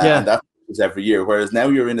 and that is every year. Whereas now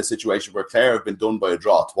you're in a situation where Clare have been done by a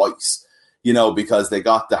draw twice, because they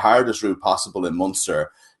got the hardest route possible in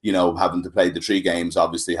Munster, having to play the 3 games,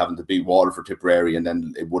 obviously having to beat Waterford, Tipperary, and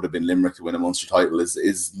then it would have been Limerick to win a Munster title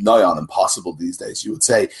is nigh on impossible these days, you would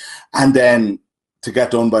say. And then to get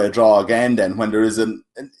done by a draw again, then when there is an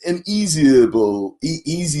easily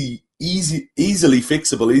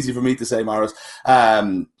fixable, easy for me to say, Maurice,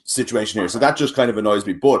 situation here. So that just kind of annoys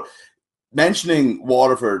me. But mentioning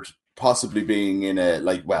Waterford possibly being in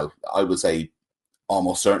I would say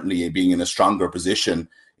almost certainly being in a stronger position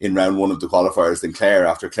in round 1 of the qualifiers than Clare,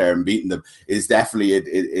 after Clare and beating them, is definitely,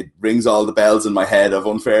 it rings all the bells in my head of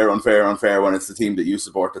unfair when it's the team that you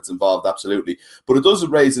support that's involved, absolutely. But it does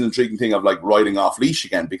raise an intriguing thing of, like, writing off Laois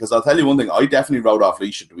again, because I'll tell you one thing, I definitely wrote off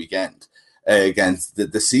Laois at the weekend against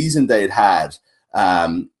the season they had.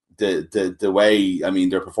 The way, I mean,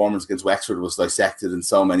 their performance against Wexford was dissected in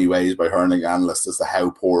so many ways by hurling analysts as to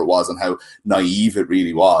how poor it was and how naive it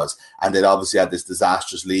really was. And they'd obviously had this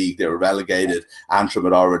disastrous league. They were relegated. Antrim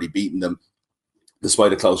had already beaten them,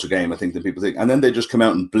 despite a closer game, I think, than people think. And then they just come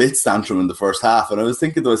out and blitzed Antrim in the first half. And I was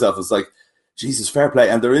thinking to myself, it's like, Jesus, fair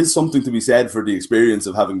play. And there is something to be said for the experience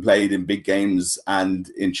of having played in big games and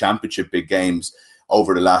in championship big games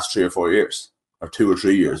over the last 3 or 4 years, or 2 or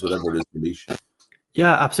 3 years, whatever it is for Laois.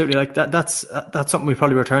 Yeah, absolutely. Like that's something we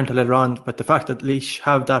probably return to later on. But the fact that Laois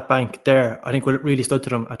have that bank there, I think, will really stood to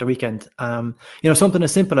them at the weekend. Something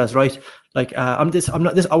as simple as, right, like I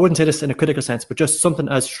wouldn't say this in a critical sense, but just something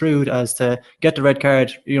as shrewd as to get the red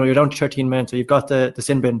card. You're down to 13 men, so you've got the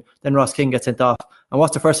sin bin. Then Ross King gets sent off. And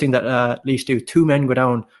what's the first thing that Laois do? 2 men go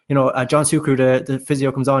down. John Sucru, the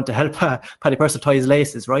physio, comes on to help Paddy Purcell tie his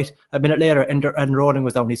laces, right? A minute later, Ed Rowling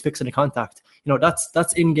was down. He's fixing the contact.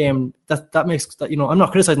 That's in-game. That makes that, I'm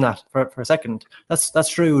not criticising that for a second. That's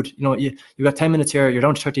shrewd. You've got 10 minutes here. You're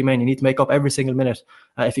down to 30 men. You need to make up every single minute.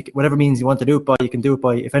 If you, whatever means you want to do it by, you can do it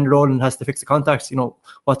by. If Ed Rowling has to fix the contacts,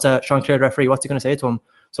 what's Sean Clare, the referee, what's he going to say to him?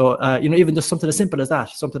 So, even just something as simple as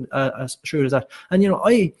that, something as shrewd as that. And,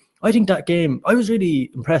 I think that game, I was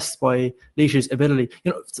really impressed by Laois's ability.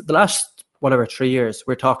 The last, 3 years,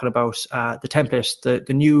 we're talking about the template,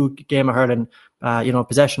 the new game of hurling,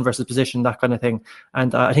 possession versus position, that kind of thing.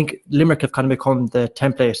 And I think Limerick have kind of become the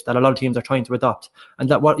template that a lot of teams are trying to adopt. And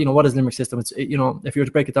that what is Limerick system? It's, if you were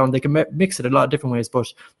to break it down, they can mix it a lot of different ways,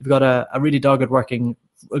 but they've got a really dogged working,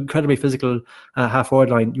 incredibly physical half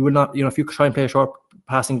forward line. You will not, if you try and play a short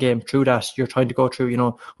passing game through that, you're trying to go through,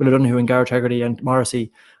 Will O'Donoghue and Garrett Hegarty and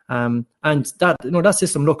Morrissey. And that that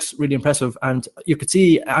system looks really impressive, and you could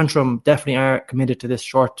see Antrim definitely are committed to this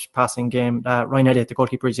short passing game. Ryan Elliott, the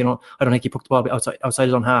goalkeeper, is I don't think he put the ball outside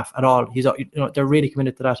his own half at all. He's they're really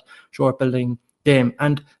committed to that short building game.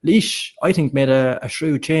 And Laois, I think, made a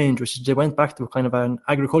shrewd change, which is they went back to kind of an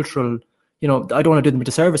agricultural. I don't want to do them a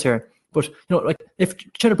disservice here, but like if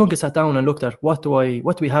Cheddar Plunkett sat down and looked at what do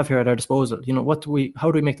we have here at our disposal?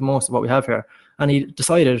 How do we make the most of what we have here? And he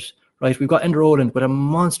decided, right, we've got Enda Rowland with a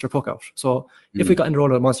monster puck out. So if we got Enda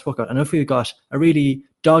Rowland with a monster puck out, and if we got a really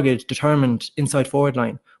dogged, determined inside forward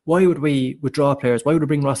line, why would we withdraw players? Why would we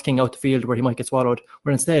bring Ross King out the field where he might get swallowed?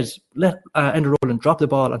 Where instead, let Enda Rowland drop the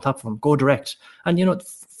ball on top of him, go direct. And,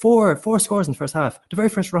 four scores in the first half. The very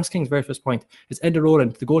first, Ross King's very first point is Enda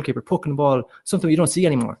Rowland, the goalkeeper, pucking the ball, something you don't see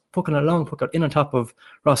anymore, pucking a long puck out in on top of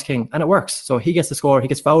Ross King, and it works. So he gets the score, he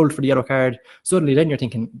gets fouled for the yellow card. Suddenly then you're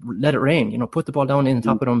thinking, let it rain, put the ball down in on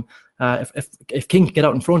top of him. If King can get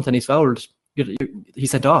out in front and he's fouled, he's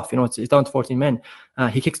sent off, it's down to 14 men.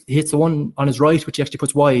 He hits the one on his right, which he actually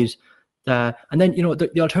puts wide. And then,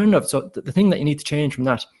 the alternative, so the thing that you need to change from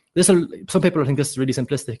that some people think this is really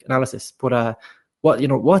simplistic analysis, but what the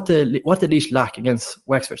Laois lack against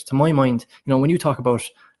Wexford, to my mind, when you talk about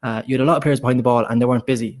you had a lot of players behind the ball and they weren't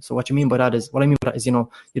busy. So what I mean by that is, you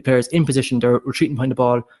had players in position, they're retreating behind the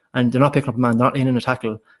ball and they're not picking up a man, they're not in a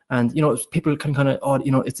tackle. And, people can kind of,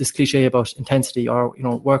 it's this cliche about intensity or,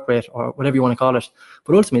 work rate or whatever you want to call it.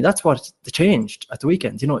 But ultimately, that's what they changed at the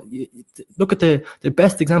weekend. Look at the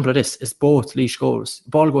best example of this is both Laois goals. The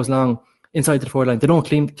ball goes long inside the forward line. They don't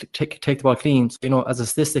take the ball clean. So, as a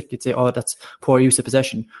statistic, you'd say, that's poor use of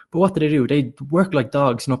possession. But what do? They work like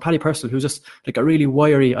dogs. Paddy Purcell, who's just like a really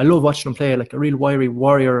wiry, I love watching him play, like a real wiry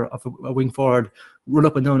warrior of a wing forward, run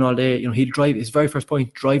up and down all day. He'd drive, his very first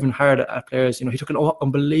point, driving hard at players. He took an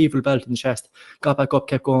unbelievable belt in the chest, got back up,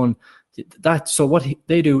 kept going. So what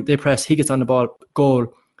they do, they press, he gets on the ball,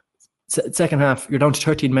 goal. Second half, you're down to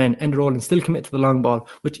 13 men, end roll, and still commit to the long ball,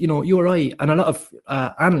 which, you or I, and a lot of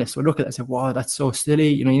analysts would look at it and say, wow, that's so silly.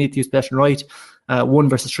 You need to use possession right, 1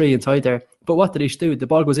 versus 3 inside there. But what did he do? The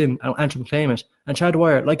ball goes in, and Antrim claim it. And Chad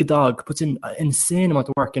Dwyer, like a dog, puts in an insane amount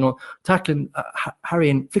of work, tackling,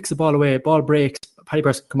 harrying, fix the ball away, ball breaks, Paddy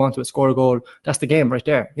Purcell come onto it, score a goal. That's the game right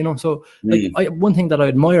there, So, one thing that I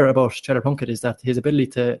admire about Cheddar Plunkett is that his ability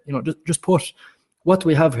to, just put what do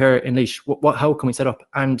we have here in Laois, how can we set up?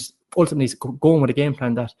 And ultimately going with a game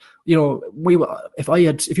plan that,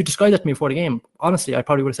 if you described that to me before the game, honestly, I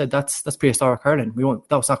probably would have said that's prehistoric hurling.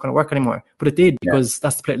 That was not going to work anymore. But it did, because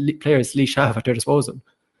that's the players Laois have at their disposal.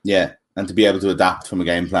 Yeah, and to be able to adapt from a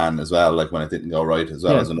game plan as well, like when it didn't go right as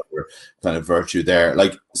well, as another kind of virtue there.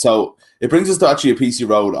 Like, so it brings us to actually a piece you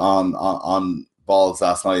wrote on Balls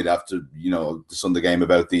last night after, the Sunday game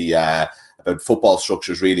about the about football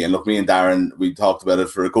structures, really. And look, me and Darren, we talked about it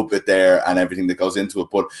for a good bit there and everything that goes into it.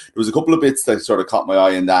 But there was a couple of bits that sort of caught my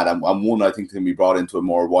eye in that. And one, I think, can be brought into a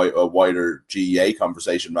more wider GEA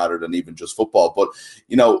conversation rather than even just football. But,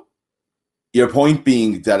 your point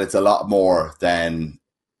being that it's a lot more than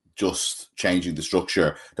just changing the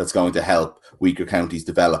structure that's going to help weaker counties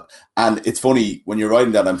develop. And it's funny, when you're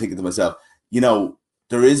writing that, I'm thinking to myself,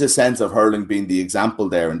 there is a sense of hurling being the example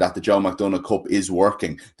there, and that the Joe McDonagh Cup is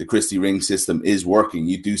working. The Christy Ring system is working.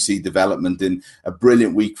 You do see development in a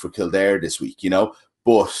brilliant week for Kildare this week,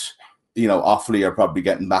 But, Offaly are probably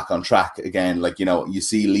getting back on track again. Like, you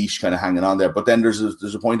see Laois kind of hanging on there. But then there's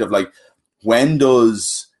a point of, like, when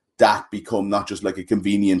does that become not just like a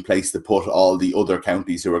convenient place to put all the other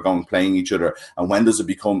counties who are playing each other? And when does it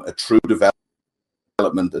become a true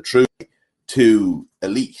development, a true to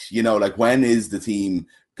elite? Like, when is the team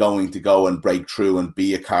going to go and break through and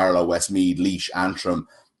be a Carlow, Westmeath, Laois, Antrim,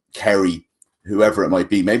 Kerry, whoever it might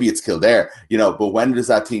be? Maybe it's Kildare, but when does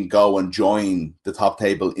that team go and join the top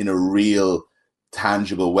table in a real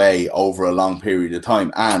tangible way over a long period of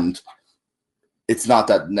time? And it's not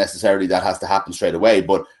that necessarily that has to happen straight away,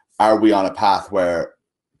 but are we on a path where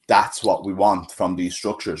that's what we want from these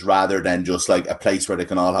structures, rather than just like a place where they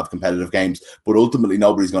can all have competitive games, but ultimately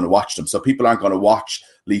nobody's going to watch them? So people aren't going to watch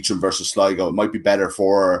Leitrim versus Sligo. It might be better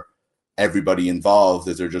for everybody involved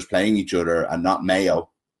as they're just playing each other and not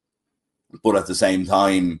Mayo. But at the same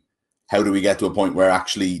time, how do we get to a point where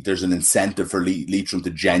actually there's an incentive for Leitrim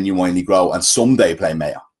to genuinely grow and someday play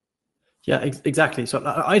Mayo? Yeah, exactly. So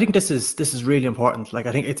I think this is really important. Like,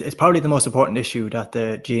 I think it's probably the most important issue that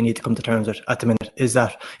the GAA need to come to terms with at the minute, is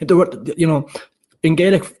that in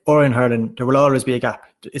Gaelic or in hurling, there will always be a gap.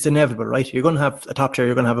 It's inevitable, right? You're going to have a top tier,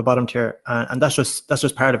 you're going to have a bottom tier, and that's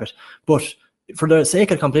just part of it. But for the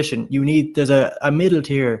sake of competition, there's a middle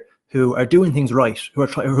tier who are doing things right, who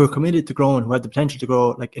are committed to growing, who have the potential to grow,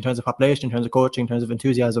 like in terms of population, in terms of coaching, in terms of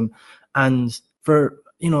enthusiasm, and for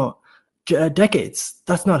decades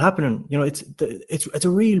that's not happening. It's a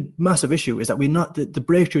real massive issue, is that the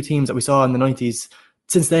breakthrough teams that we saw in the 90s,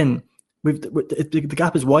 since then the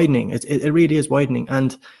gap is widening. It really is widening.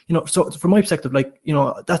 And so from my perspective,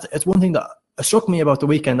 it's one thing that struck me about the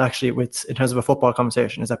weekend, actually, in terms of a football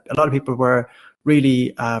conversation, is that a lot of people were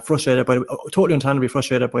really frustrated totally understandably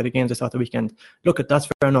frustrated by the games they saw at the weekend. Look, that's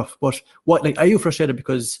fair enough, but are you frustrated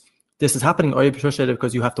because this is happening, or are you frustrated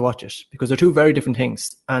because you have to watch it? Because they're two very different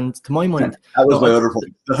things. And to my mind, that was my other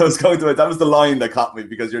point. I was going to it. That was the line that caught me,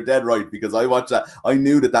 because you're dead right. Because I watched that, I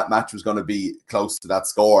knew that match was going to be close to that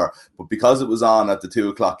score, but because it was on at the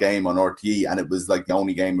 2:00 game on RTE, and it was like the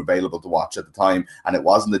only game available to watch at the time, and it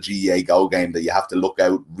wasn't the GEA Go game that you have to look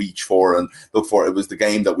out, reach for, and look for. It was the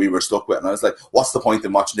game that we were stuck with, and I was like, "What's the point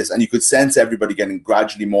in watching this?" And you could sense everybody getting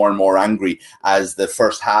gradually more and more angry as the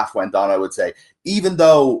first half went on, I would say, even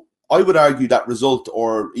though I would argue that result,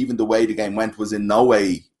 or even the way the game went, was in no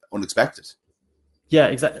way unexpected. Yeah,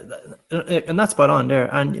 exactly. And that's spot on there.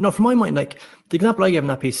 And, from my mind, like the example I gave in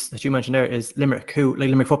that piece that you mentioned there is Limerick,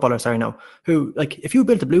 Limerick footballers, who, like, if you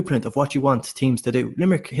built a blueprint of what you want teams to do,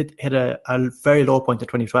 Limerick hit a very low point in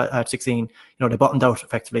 2016. They bottomed out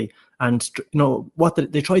effectively. And,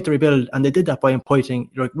 they tried to rebuild, and they did that by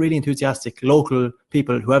appointing really enthusiastic local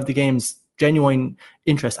people who have the game's genuine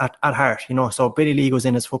interest at heart. So Billy Lee was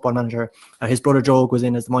in as football manager, his brother Joe was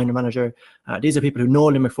in as the minor manager. These are people who know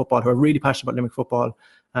Limerick football, who are really passionate about Limerick football.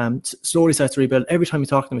 Slowly starts to rebuild. Every time we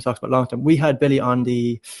talk to them, he talks about long term. We had Billy on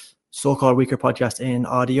the so-called Weaker podcast in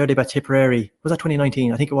the year they bet Tipperary. Was that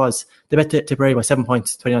 2019? I think it was. They bet Tipperary by 7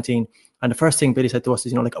 points 2019. And the first thing Billy said to us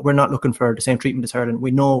is, we're not looking for the same treatment as Hurling.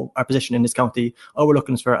 We know our position in this county. All we're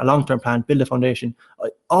looking for a long-term plan, build a foundation,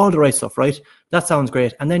 all the right stuff, right? That sounds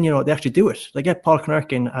great. And then, they actually do it. They get Paul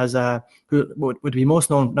Connirk in as who would be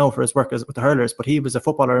most known now for his work with the Hurlers, but he was a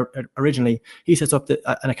footballer originally. He sets up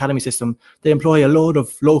an academy system. They employ a load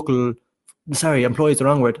of employees the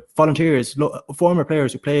wrong word, volunteers, former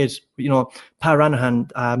players who played, Pat Ranahan,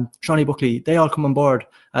 Shawnee Buckley, they all come on board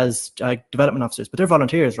as development officers, but they're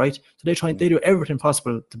volunteers, right? So they do everything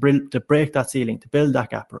possible to break that ceiling, to build that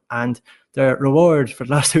gap. And their reward for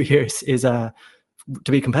the last 2 years is to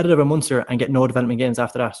be competitive in Munster and get no development games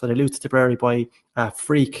after that. So they lose to Tipperary by a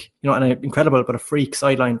freak, an incredible but a freak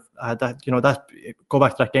sideline. That go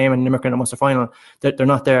back to that game in Limerick in the Munster final. They're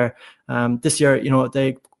not there. This year,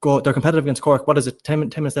 they're competitive against Cork. What is it? 10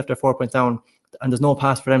 minutes left, they're 4 points down, and there's no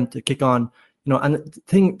pass for them to kick on. And the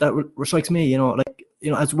thing that strikes me,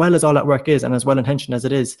 as well as all that work is, and as well intentioned as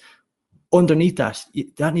it is, underneath that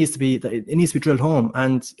needs to be drilled home.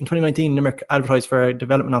 And in 2019, Limerick advertised for a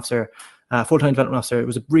development officer, full-time development officer. It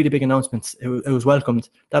was a really big announcement. It was welcomed.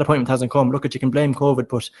 That appointment hasn't come. Look, you can blame COVID,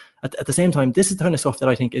 but at the same time, this is the kind of stuff that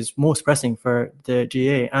I think is most pressing for the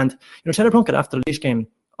GAA. And Cheddar Plunkett after the Laois game,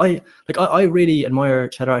 I really admire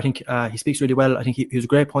Cheddar. I think he speaks really well. I think he was a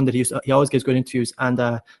great pundit. He always gives good interviews,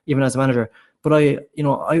 and even as a manager. But I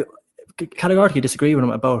categorically disagree with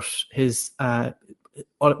him about his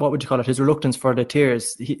what would you call it? His reluctance for the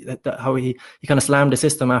tiers. How he kind of slammed the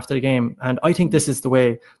system after the game. And I think this is the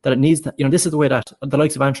way that it needs. This is the way that the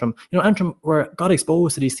likes of Antrim, Antrim got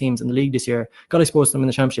exposed to these teams in the league this year. Got exposed to them in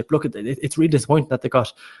the championship. Look, it's really disappointing that they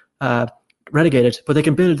got relegated, but they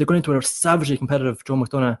can build. They're going into a savagely competitive Joe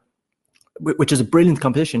McDonagh, which is a brilliant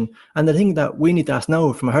competition. And the thing that we need to ask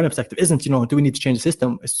now from a hurling perspective isn't, do we need to change the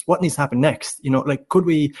system? It's what needs to happen next. Could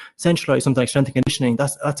we centralise something like strength and conditioning?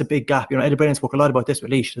 That's a big gap. Eddie Brennan spoke a lot about this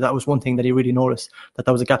with Laois. That was one thing that he really noticed,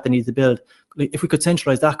 that was a gap they needed to build. If we could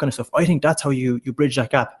centralise that kind of stuff, I think that's how you bridge that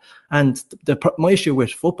gap. And my issue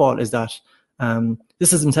with football is that,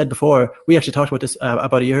 this has been said before. We actually talked about this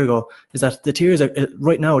about a year ago. Is that the tiers are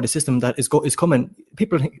right now, the system that is coming?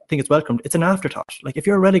 People think it's welcomed. It's an afterthought. Like if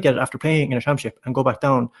you're relegated after playing in a championship and go back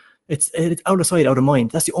down, it's out of sight, out of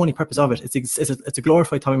mind. That's the only purpose of it. It's a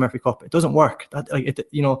glorified Tommy Murphy Cup. It doesn't work.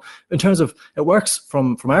 In terms of it works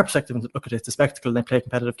from our perspective. Look at it, it's a spectacle. They play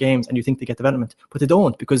competitive games, and you think they get development, but they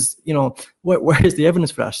don't, because where is the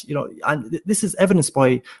evidence for that? And this is evidenced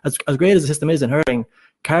by as great as the system is in hurling.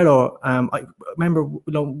 Carlow, I remember,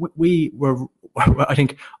 we were, I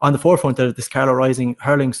think, on the forefront of this Carlow Rising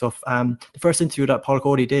hurling stuff. The first interview that Paul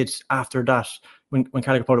Cody did after that, when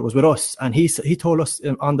Carlow reported, was with us, and he told us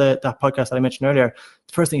on that podcast that I mentioned earlier.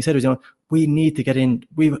 The first thing he said was, we need to get in.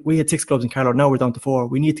 We had 6 clubs in Carlow, now we're down to 4.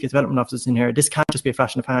 We need to get development officers in here. This can't just be a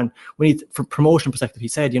flash in the pan. We need, from promotion perspective, he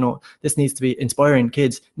said, this needs to be inspiring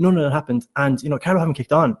kids. None of that happened, and Carlow haven't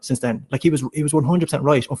kicked on since then. Like he was 100%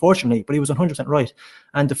 right, unfortunately, but he was 100% right.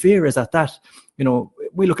 And the fear is that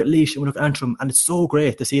we look at Laois and we look at Antrim, and it's so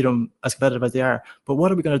great to see them as competitive as they are. But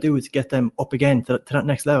what are we going to do to get them up again to that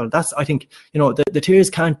next level? That's, I think, the tiers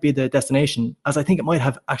can't be the destination, as I think it might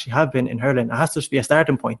have been in hurling. It has to just be a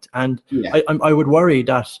starting point. And yeah. I would worry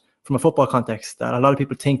that from a football context, that a lot of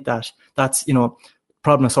people think that's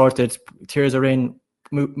problem sorted, tiers are in,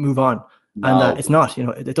 move on, and it's not.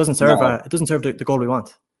 It doesn't serve the goal we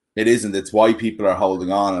want. It isn't. It's why people are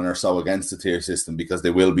holding on and are so against the tier system, because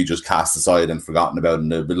they will be just cast aside and forgotten about.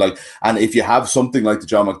 And if you have something like the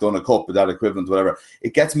John McDonagh Cup, that equivalent, whatever,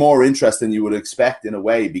 it gets more interest than you would expect in a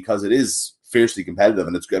way, because it is fiercely competitive,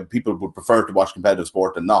 and it's good. People would prefer to watch competitive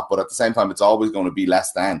sport than not, but at the same time, it's always going to be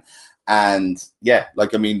less than. And yeah,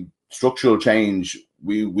 structural change.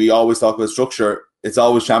 We always talk about structure. It's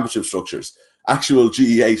always championship structures. Actual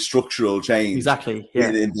GAA structural change, exactly, yeah.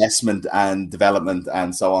 In investment and development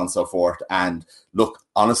and so on and so forth. And look,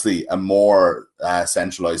 honestly, a more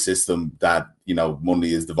centralized system that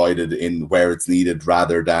money is divided in where it's needed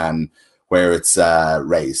rather than where it's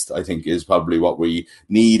raised, I think, is probably what we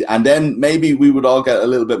need. And then maybe we would all get a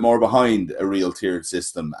little bit more behind a real tiered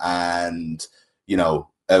system, and, you know,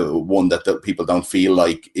 one that people don't feel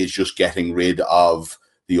like is just getting rid of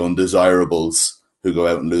the undesirables who go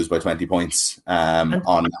out and lose by 20 points on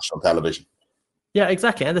national television. Yeah,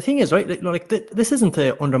 exactly. And the thing is, right, like this isn't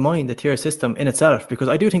to undermine the tier system in itself, because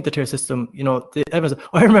I do think the tier system, you know,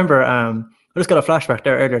 I remember, I just got a flashback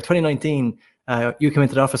there earlier, 2019, you came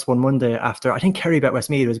into the office one Monday after, I think Kerry bet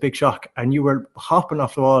Westmeath, it was a big shock, and you were hopping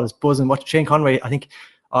off the walls, buzzing, watching Shane Conway, I think,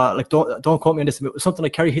 like don't quote me on this, it was something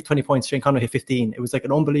like Kerry hit 20 points, Shane Conway hit 15. It was like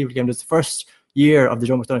an unbelievable game. It was the first year of the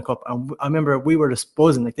Joe McDonagh Cup, and I remember we were just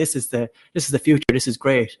buzzing, like this is the future, this is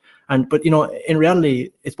great. But you know, in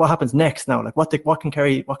reality, it's what happens next now. Like what can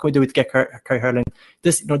we do to get Kerry hurling?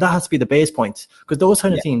 This, you know, that has to be the base point, because those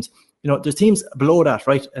kind of teams, you know, there's teams below that,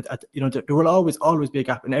 right? You know, there will always be a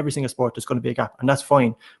gap in every single sport. There's going to be a gap, and that's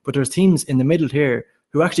fine. But there's teams in the middle here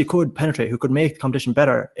who actually could penetrate, who could make the competition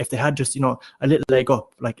better if they had just, you know, a little leg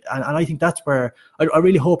up. Like, and I think that's where I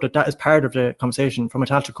really hope that is part of the conversation from a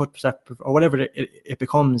talented cut perspective, or whatever it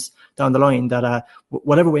becomes down the line, that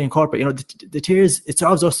whatever we incorporate, you know, the tiers, it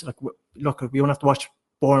serves us. Like, look, we don't have to watch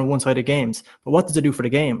boring one-sided games, but what does it do for the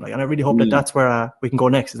game? Like, and I really hope that that's where we can go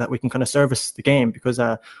next, is that we can kind of service the game, because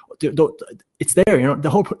it's there. You know,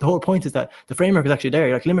 the whole point is that the framework is actually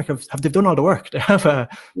there. Like, Limerick they've done all the work. They have a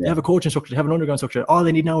coaching structure, they have an underground structure. All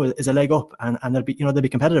they need now is a leg up, and they'll be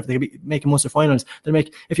competitive. They'll be making Munster finals.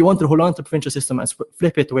 If you want to hold on to the provincial system and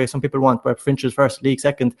flip it the way some people want, where provincial is first, league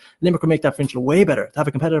second, Limerick will make that provincial way better. To have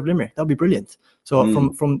a competitive Limerick, that would be brilliant. So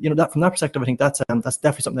from that perspective, I think that's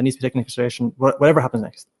definitely something that needs to be taken into consideration, whatever happens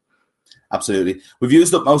next. Absolutely. We've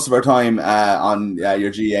used up most of our time on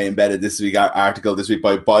your GA Embedded this week article this week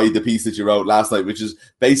by the piece that you wrote last night, which is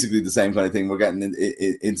basically the same kind of thing. We're getting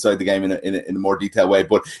inside the game in a more detailed way.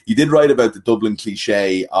 But you did write about the Dublin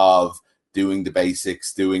cliche of doing the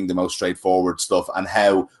basics, doing the most straightforward stuff, and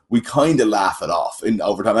how we kind of laugh it off in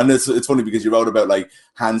overtime. And it's funny because you wrote about like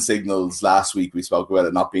hand signals last week. We spoke about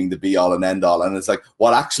it not being the be all and end all. And it's like,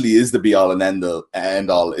 what actually is the be all and end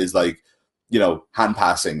all is like, you know, hand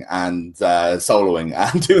passing and soloing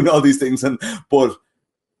and doing all these things. But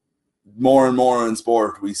more and more in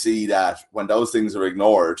sport, we see that when those things are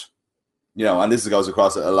ignored, you know, and this goes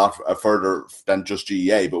across a lot further than just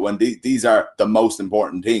GEA, but when these are the most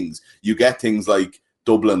important things, you get things like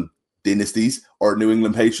Dublin dynasties or New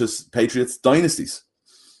England Patriots dynasties.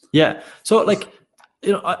 Yeah. So, like,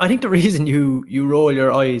 you know, I think the reason you roll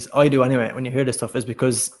your eyes, I do anyway, when you hear this stuff, is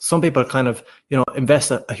because some people kind of, you know, invest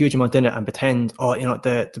a huge amount in it and pretend, oh, you know,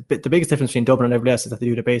 the biggest difference between Dublin and everybody else is that they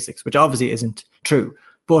do the basics, which obviously isn't true.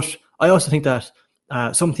 But I also think that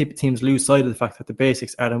some teams lose sight of the fact that the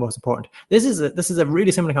basics are the most important. This is a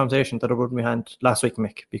really similar conversation that we had last week,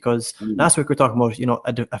 Mick, because last week we were talking about, you know,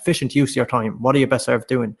 efficient use of your time. What are you best served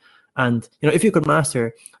doing? And, you know, if you could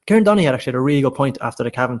master, Kieran Donaghy had a really good point after the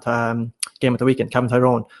Cavan game at the weekend, Cavan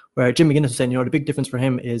Tyrone, where Jim McGuinness was saying, you know, the big difference for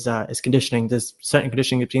him is conditioning. There's certain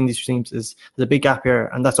conditioning between these teams. There's a big gap here,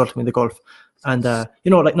 and that's ultimately the gulf. And,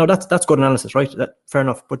 you know, like, no, that's good analysis, right? Fair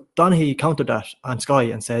enough. But Donaghy countered that on Sky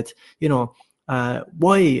and said, you know,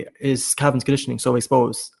 why is Cavan's conditioning so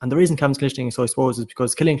exposed? And the reason Cavan's conditioning is so exposed is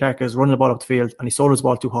because Killian Clark is running the ball up the field and he solos the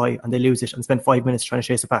ball too high and they lose it and spend 5 minutes trying to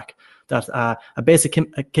chase it back. That a basic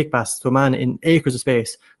kick pass to a man in acres of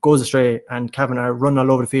space goes astray, and Cavan are running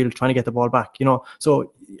all over the field trying to get the ball back. You know,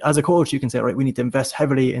 so as a coach, you can say, right, we need to invest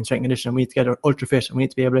heavily in strength and conditioning. We need to get ultra fit, and we need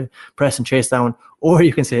to be able to press and chase down. Or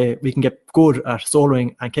you can say we can get good at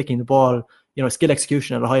soloing and kicking the ball, you know, skill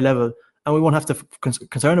execution at a high level, and we won't have to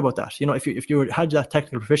concern about that. You know, if you had that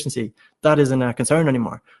technical proficiency, that isn't a concern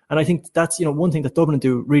anymore. And I think that's, you know, one thing that Dublin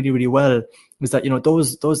do really, really well is that, you know,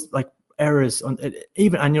 those like errors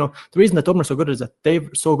even, and, you know, the reason that Dublin are so good is that they're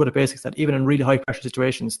so good at basics that even in really high pressure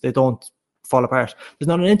situations, they don't fall apart. There's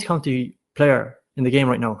not an inter-county player in the game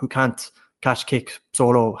right now who can't catch, kick,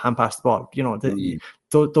 solo, hand pass the ball. You know,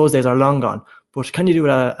 those days are long gone. But can you do it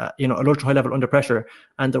at an ultra high level under pressure?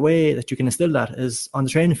 And the way that you can instill that is on the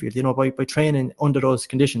training field, you know, by training under those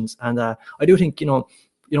conditions. And I do think, you know,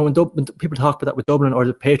 when people talk about that with Dublin or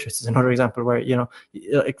the Patriots is another example where, you know,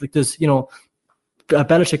 like there's, you know,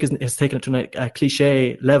 Belichick is taken it to a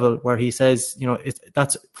cliche level where he says, you know,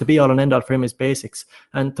 that's the be all and end all for him is basics.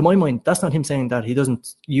 And to my mind, that's not him saying that he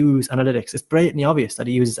doesn't use analytics. It's blatantly obvious that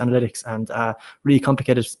he uses analytics and really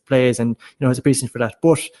complicated plays, and, you know, has a reason for that.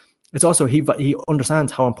 But it's also he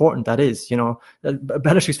understands how important that is. You know,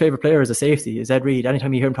 Belichick's favorite player is a safety, is Ed Reed.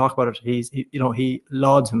 Anytime you hear him talk about it, he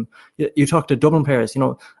lauds him. You talk to Dublin players, you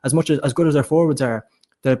know, as good as their forwards are,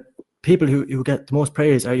 the people who get the most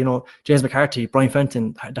praise are, James McCarthy, Brian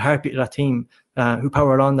Fenton, the heartbeat of that team, who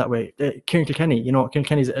power on that way. Kieran Kilkenny, Kieran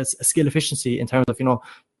Kilkenny's a skill efficiency in terms of,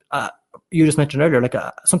 you just mentioned earlier, like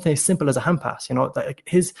something as simple as a hand pass, like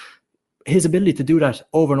his ability to do that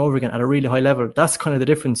over and over again at a really high level. That's kind of the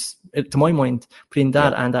difference, to my mind, between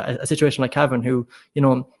that and a situation like Cavan, who,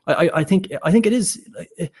 I think it is,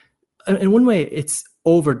 in one way it's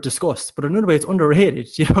over discussed, but in another way it's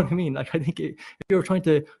underrated. You know what I mean? Like, I think if you're trying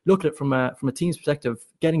to look at it from a team's perspective,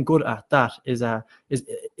 getting good at that is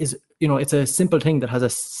it's a simple thing that has a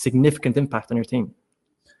significant impact on your team.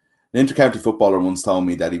 An inter-county footballer once told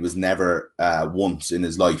me that he was never once in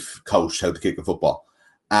his life coached how to kick a football.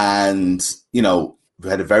 And,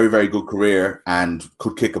 had a very, very good career and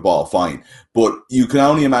could kick a ball fine. But you can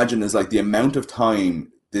only imagine is like the amount of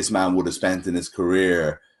time this man would have spent in his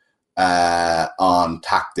career on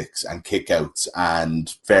tactics and kickouts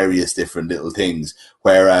and various different little things.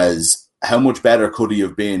 Whereas how much better could he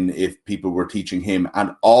have been if people were teaching him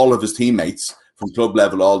and all of his teammates from club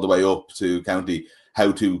level all the way up to county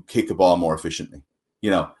how to kick a ball more efficiently?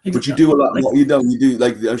 But you do a lot more. You do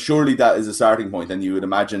like surely that is a starting point, and you would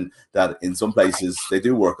imagine that in some places they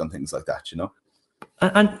do work on things like that.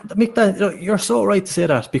 And Mick, that you're so right to say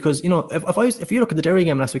that, because if you look at the Derry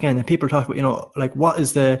game last weekend and people talk about like what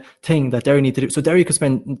is the thing that Derry need to do. So Derry could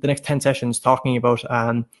spend the next 10 sessions talking about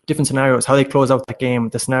different scenarios, how they close out that game,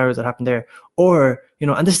 the scenarios that happened there, or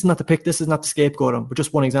and this is not the scapegoat them, but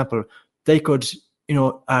just one example. They could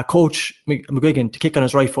coach McGuigan to kick on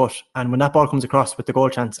his right foot, and when that ball comes across with the goal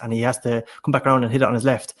chance and he has to come back around and hit it on his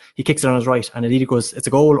left, he kicks it on his right, and it either goes, it's a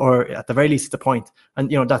goal, or at the very least it's a point. And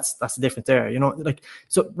that's the difference there. Like,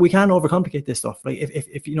 so we can overcomplicate this stuff. Like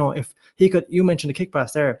if he could, you mentioned the kick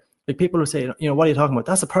pass there. Like, people will say, what are you talking about?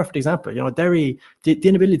 That's a perfect example. Derry, the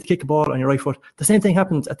inability to kick a ball on your right foot. The same thing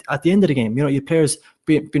happens at the end of the game. Your players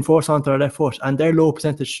being forced onto their left foot, and they're low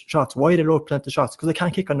percentage shots. Why are they low percentage shots? Because they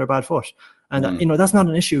can't kick on their bad foot. And that's not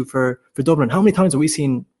an issue for Dublin. How many times have we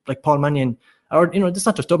seen like Paul Mannion, or it's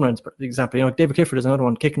not just Dublin, for example. David Clifford is another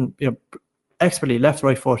one, kicking expertly left,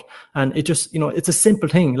 right foot, and it just it's a simple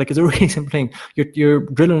thing. Like, it's a really simple thing. You're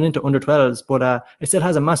drilling into under 12s, but it still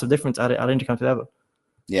has a massive difference at inter-county level.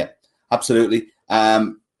 Yeah, absolutely.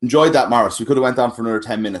 Enjoyed that, Morris. We could have went on for another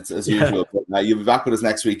 10 minutes as usual. But you'll be back with us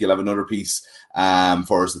next week. You'll have another piece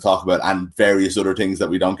for us to talk about, and various other things that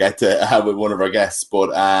we don't get to have with one of our guests.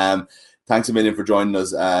 But thanks a million for joining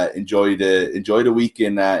us. Enjoy the week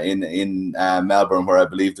in Melbourne, where I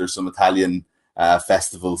believe there's some Italian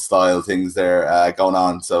festival style things there going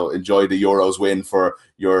on. So enjoy the Euros win for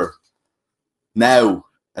your now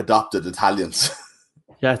adopted Italians.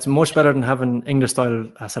 Yeah, it's much better than having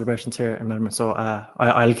English-style celebrations here in Melbourne. So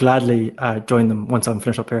I'll gladly join them once I'm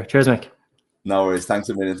finished up here. Cheers, Mick. No worries. Thanks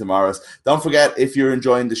a million to Morris. Don't forget, if you're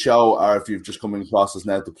enjoying the show, or if you've just come across us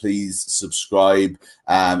now, to please subscribe.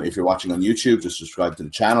 If you're watching on YouTube, just subscribe to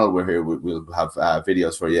the channel. We're here. We'll have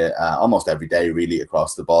videos for you almost every day, really,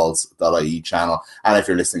 across the balls.ie channel. And if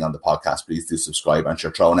you're listening on the podcast, please do subscribe, and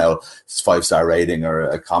sure, throw out a 5-star rating or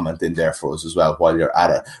a comment in there for us as well while you're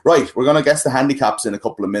at it. Right, we're going to guess the handicaps in a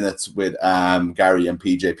couple of minutes with Gary and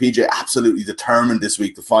PJ. PJ absolutely determined this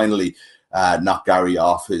week to finally knock Gary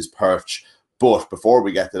off his perch. But before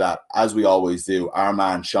we get to that, as we always do, our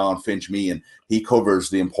man Sean Finch-Meehan, he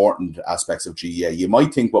covers the important aspects of GAA. You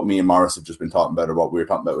might think what me and Morris have just been talking about, or what we were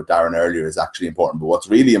talking about with Darren earlier, is actually important. But what's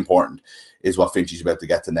really important is what Finchy's about to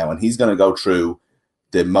get to now. And he's going to go through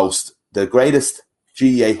the greatest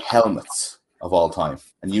GAA helmets of all time.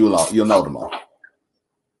 And you'll know them all.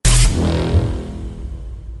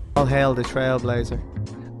 All hail the trailblazer.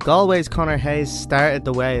 Galway's Conor Hayes started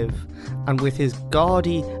the wave, and with his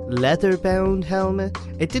gaudy leather-bound helmet,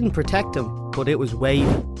 it didn't protect him, but it was wavy.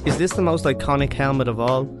 Is this the most iconic helmet of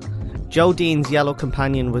all? Joe Dean's yellow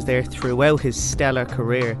companion was there throughout his stellar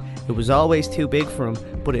career. It was always too big for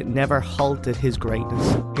him, but it never halted his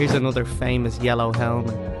greatness. Here's another famous yellow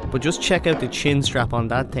helmet. But just check out the chin strap on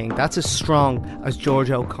that thing. That's as strong as George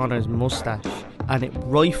O'Connor's moustache. And it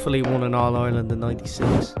rightfully won an All-Ireland in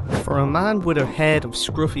 '96. For a man with a head of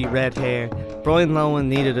scruffy red hair, Brian Lohan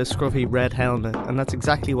needed a scruffy red helmet, and that's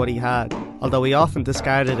exactly what he had, although he often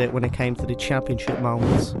discarded it when it came to the championship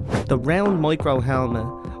moments. The round micro helmet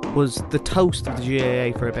was the toast of the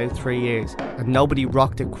GAA for about 3 years, and nobody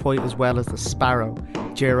rocked it quite as well as the Sparrow,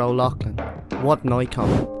 Ger O'Loughlin. What an icon.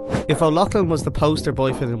 If O'Loughlin was the poster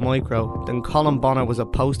boy for the micro, then Colin Bonner was a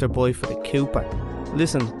poster boy for the Cooper.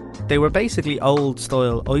 Listen, they were basically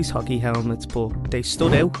old-style ice hockey helmets, but they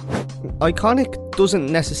stood out. Iconic doesn't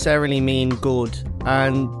necessarily mean good,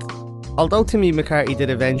 and although Timmy McCarthy did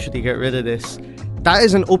eventually get rid of this, That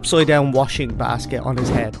is an upside-down washing basket on his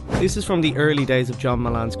head. This is from the early days of John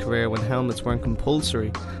Milan's career when helmets weren't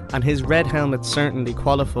compulsory, and his red helmet certainly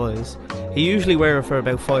qualifies. He usually wear it for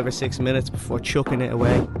about 5 or 6 minutes before chucking it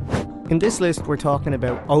away. In this list we're talking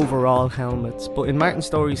about overall helmets, but in Martin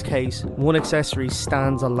Storey's case, one accessory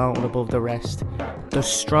stands alone above the rest. The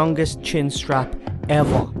strongest chin strap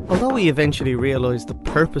ever. Although he eventually realised the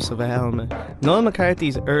purpose of a helmet, Niall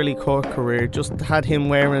McCarthy's early Cork career just had him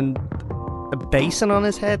wearing a basin on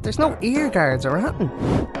his head. There's no ear guards or anything.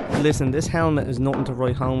 Listen, this helmet is nothing to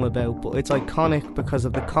write home about, but it's iconic because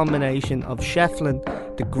of the combination of Shefflin,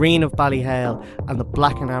 the green of Ballyhale, and the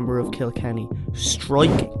black and amber of Kilkenny.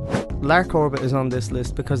 Striking. Lark Corbett is on this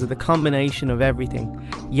list because of the combination of everything.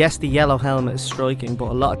 Yes, the yellow helmet is striking, but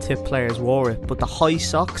a lot of tip players wore it. But the high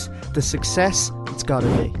socks, the success, it's gotta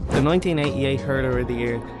be. The 1988 Hurler of the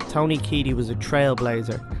Year, Tony Keady was a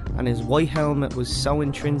trailblazer, and his white helmet was so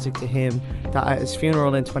intrinsic to him that at his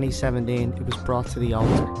funeral in 2017 it was brought to the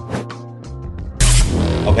altar.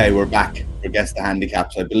 Okay, we're back for Guess the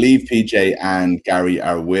Handicaps. I believe PJ and Gary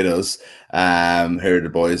are with us. Here are the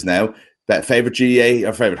boys now. That favorite GEA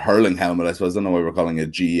or favorite hurling helmet, I suppose. I don't know why we're calling it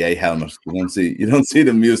a GEA helmet. You don't see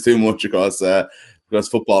them used too much across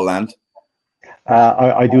football land.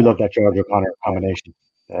 I do love that George O'Connor combination.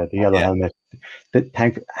 The yellow helmet. The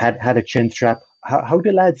tank had a chin strap. How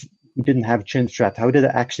the lads who didn't have chin straps, how did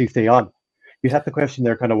it actually stay on? You have to question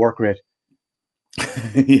their kind of work rate.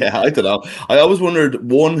 Yeah, I don't know. I always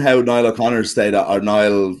wondered, one, how Niall O'Connor stayed on, or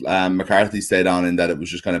Niall McCarthy stayed on, in that it was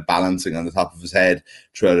just kind of balancing on the top of his head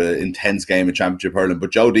throughout an intense game of championship hurling.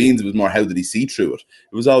 But Joe Dean's, it was more, how did he see through it?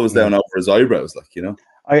 It was always down over his eyebrows, like, you know.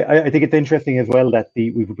 I think it's interesting as well that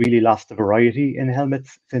we've really lost the variety in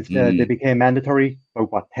helmets since they became mandatory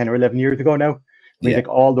about 10 or 11 years ago now. I mean, like,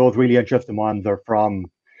 all those really interesting ones are from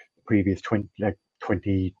the previous 20,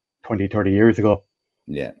 30 years ago.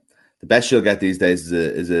 Yeah. The best you'll get these days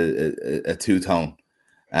is a two-tone.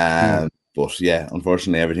 But yeah,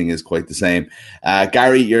 unfortunately, everything is quite the same.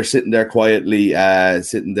 Gary, you're sitting there quietly,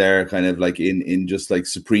 sitting there kind of like in just like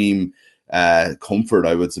supreme comfort,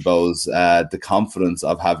 I would suppose. The confidence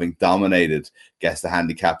of having dominated Guess the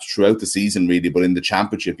Handicaps throughout the season, really, but in the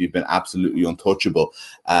championship, you've been absolutely untouchable.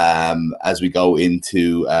 As we go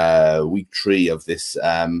into week 3 of this,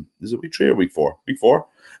 is it week 3 or week 4? Week 4.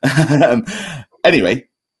 Anyway.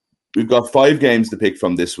 We've got 5 games to pick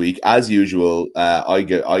from this week. As usual, I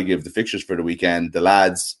give the fixtures for the weekend. The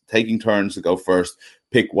lads, taking turns to go first,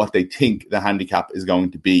 pick what they think the handicap is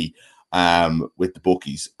going to be with the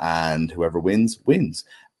bookies, and whoever wins.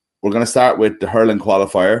 We're going to start with the hurling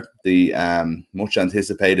qualifier, the much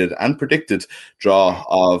anticipated and predicted draw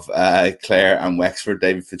of Clare and Wexford.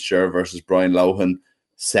 David Fitzgerald versus Brian Lohan,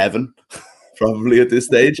 7 probably at this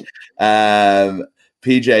stage.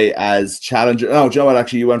 PJ as challenger. No, Joe,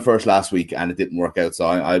 actually, you went first last week and it didn't work out. So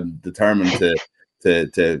I'm determined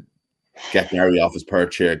to get Gary off his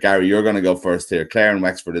perch here. Gary, you're going to go first here. Clare and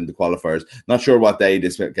Wexford in the qualifiers. Not sure what day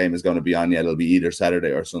this game is going to be on yet. It'll be either Saturday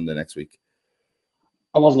or Sunday next week.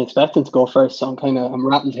 I wasn't expecting to go first, so I'm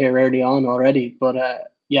rattled here early on already. But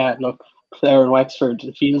yeah, look, Clare and Wexford,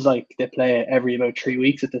 it feels like they play every about 3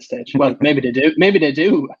 weeks at this stage. Well, maybe they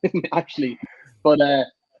do actually. But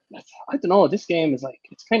I don't know. This game is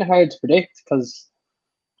it's kind of hard to predict because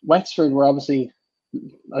Wexford were obviously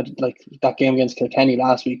like that game against Kilkenny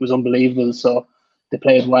last week was unbelievable. So they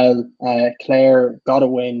played well. Clare got a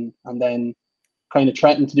win and then kind of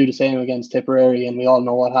threatened to do the same against Tipperary, and we all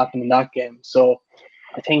know what happened in that game. So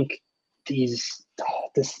I think these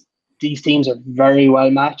teams are very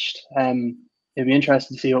well matched. It'd be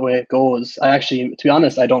interesting to see what way it goes. To be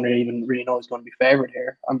honest, I don't even really know who's going to be favoured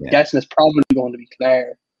here. I'm guessing it's probably going to be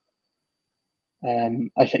Clare.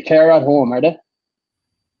 I think Clare at home, are they?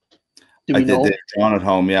 They're drawn at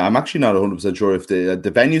home. Yeah, I'm actually not 100% sure if the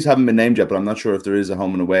venues haven't been named yet, but I'm not sure if there is a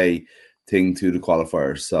home and away thing to the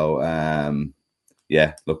qualifiers. So,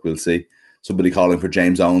 yeah, look, we'll see. Somebody calling for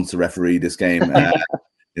James Owens to referee this game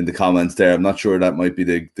in the comments there. I'm not sure that might be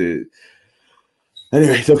the.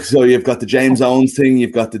 Anyway, so you've got the James Owens thing,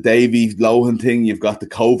 you've got the Davy Lohan thing, you've got the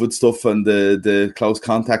COVID stuff and the close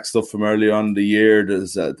contact stuff from earlier on in the year.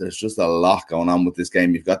 There's just a lot going on with this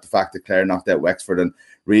game. You've got the fact that Clare knocked out Wexford and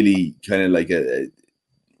really kind of like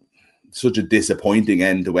such a disappointing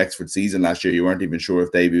end to Wexford season last year. You weren't even sure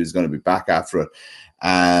if Davy was going to be back after it.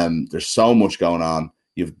 There's so much going on.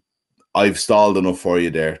 I've stalled enough for you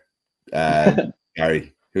there,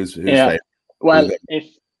 Gary. Who's favorite? Well,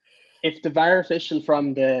 if the VAR official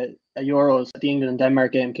from the Euros, the England and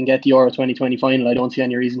Denmark game, can get the Euro 2020 final, I don't see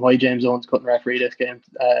any reason why James Owens couldn't referee this game.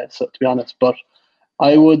 So to be honest, but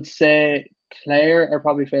I would say Clare are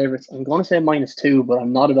probably favourites. I'm going to say -2, but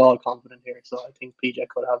I'm not at all confident here. So I think PJ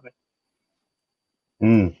could have me.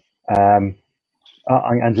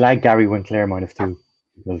 I'm glad Gary went Clare -2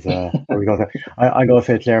 because I'm going to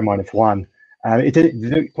say Clare -1.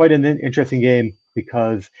 It's quite an interesting game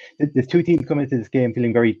because there's two teams coming into this game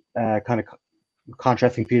feeling very kind of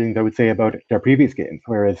contrasting feelings, I would say, about their previous games.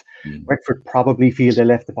 Whereas Wexford probably feel they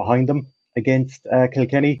left it behind them against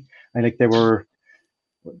Kilkenny, and like they were.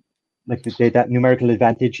 Like they had that numerical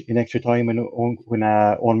advantage in extra time when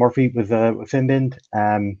Owen Murphy was sin binned.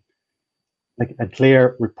 Like and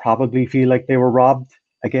Clare would probably feel like they were robbed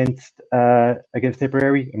against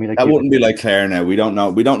Tipperary. I mean, like that wouldn't be like Clare now. We don't know.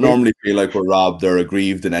 We don't normally feel like we're robbed or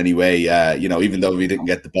aggrieved in any way. Even though we didn't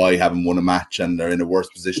get the bye, having won a match, and they're in a worse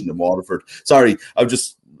position than Waterford. Sorry,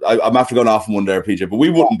 I'm after going off on one there, PJ. But we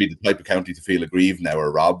wouldn't be the type of county to feel aggrieved now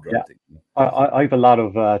or robbed or anything. I have a lot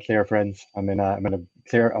of Clare friends. I'm in a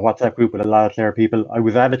Clare WhatsApp group with a lot of Clare people. I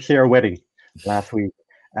was at a Clare wedding last week,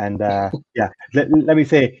 and let me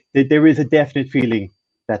say there is a definite feeling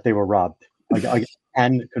that they were robbed. I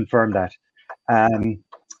can confirm that. There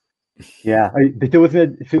was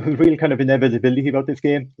really kind of inevitability about this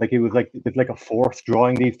game. Like it's like a force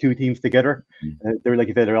drawing these two teams together. They're like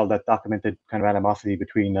you said, they're all that documented kind of animosity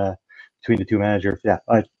between the two managers. Yeah,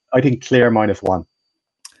 I think Clare -1.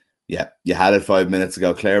 Yeah, you had it 5 minutes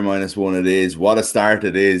ago. Clare -1 it is. What a start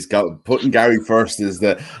it is. Putting Gary first is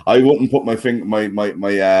that I wouldn't put my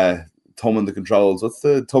thumb in the controls. What's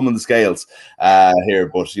the thumb in the scales here?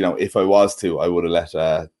 But if I was to, I would have let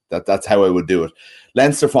that's how I would do it.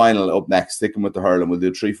 Leinster final up next. Sticking with the hurling, we'll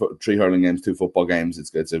do three hurling games, 2 football games.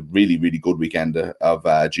 It's a really, really good weekend of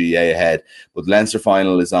GAA ahead. But Leinster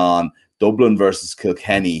final is on. Dublin versus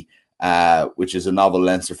Kilkenny. Which is a novel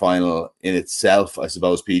Leinster final in itself, I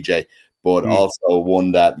suppose, PJ, but also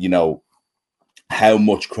one that, how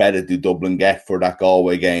much credit do Dublin get for that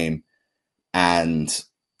Galway game? And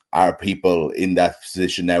are people in that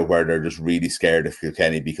position now where they're just really scared of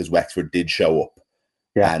Kilkenny because Wexford did show up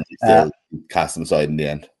and still cast them aside in the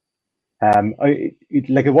end? It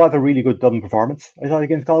was a really good Dublin performance, I thought,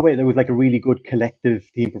 against Galway. There was like a really good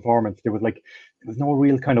collective team performance. There was no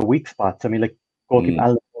real kind of weak spots. I mean, like goalkeeper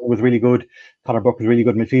Alan was really good. Conor Burke was really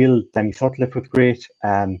good in midfield. Danny Sutcliffe was great.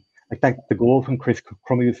 The goal from Chris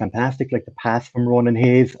Crummy was fantastic. Like the pass from Ronan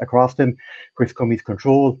Hayes across them, Chris Crummy's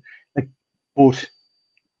control. But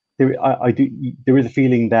there is a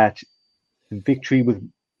feeling that the victory was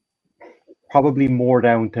probably more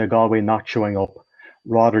down to Galway not showing up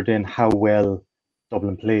rather than how well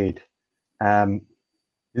Dublin played. This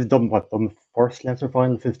is Dublin's first Leinster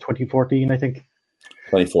final since 2014, I think.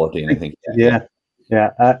 2014, I think. Yeah.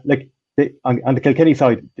 On the Kilkenny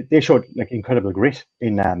side, they showed like incredible grit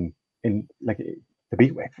in to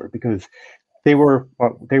beat Wexford because they were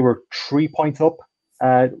 3 points up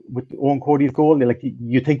with Owen Cody's goal.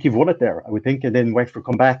 You think you've won it there, I would think, and then Wexford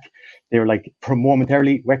come back. They were like,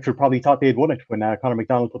 momentarily, Wexford probably thought they'd won it when Conor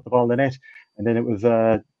McDonald put the ball in the net, and then it was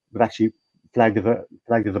actually flagged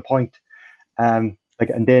as a point. And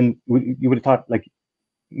then you would have thought like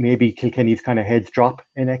maybe Kilkenny's kind of heads drop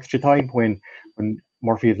in extra time when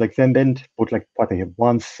Murphy is like sin binned, but like what they have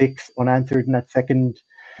 1-6 unanswered in that second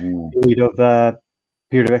period of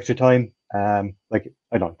extra time.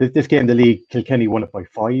 I don't know, this game, the league, Kilkenny won it by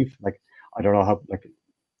 5. Like I don't know how, like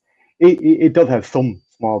it does have some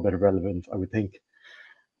small bit of relevance, I would think.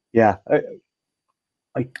 Yeah,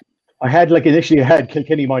 I had initially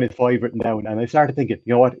Kilkenny -5 written down, and I started thinking,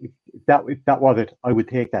 you know what, if that was it, I would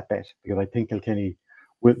take that bet because I think Kilkenny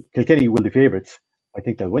will be favourites. I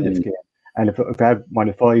think they'll win this game, and if I had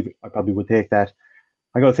 -5, I probably would take that.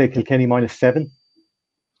 I'm going to say Kilkenny -7.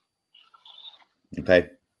 Okay,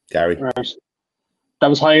 Gary. Right. That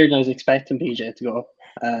was higher than I was expecting PJ to go.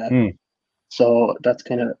 So that's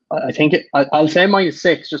kind of, I think I'll say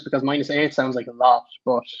 -6 just because -8 sounds like a lot,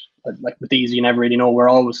 but like with these, you never really know. We're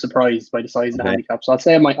always surprised by the size of the handicap. So I'll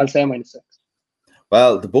say -6.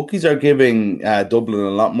 Well, the bookies are giving Dublin a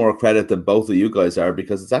lot more credit than both of you guys are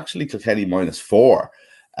because it's actually Kilkenny -4.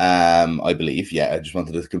 I believe. Yeah, I just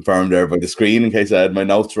wanted to confirm there by the screen in case I had my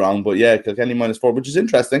notes wrong. But yeah, Kilkenny -4, which is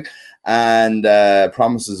interesting and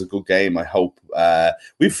promises a good game, I hope.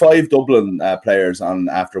 We've 5 Dublin players on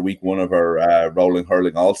after week 1 of our Rolling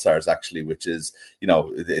Hurling All-Stars, actually, which is,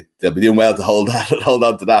 they'll be doing well to hold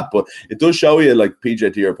on to that. But it does show you, like,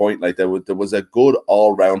 PJ, to your point, like there was a good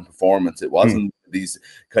all-round performance. It wasn't these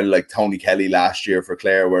kind of like Tony Kelly last year for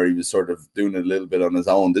Clare, where he was sort of doing it a little bit on his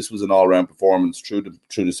own. This was an all-round performance through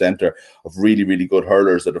the centre of really, really good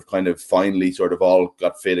hurlers that have kind of finally sort of all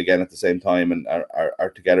got fit again at the same time and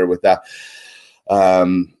are together with that.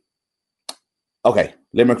 Okay,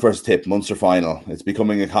 Limerick versus Tip, Munster final. It's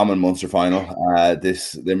becoming a common Munster final.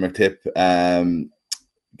 This Limerick Tip.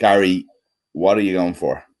 Gary, what are you going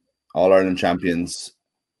for? All Ireland champions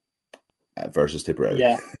versus Tipperary.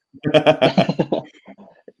 Yeah.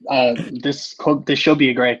 This should be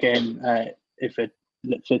a great game if it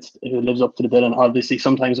lives up to the bill. And obviously,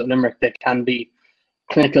 sometimes at Limerick they can be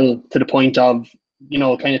clinical to the point of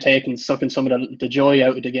kind of sucking some of the joy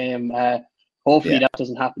out of the game. Hopefully that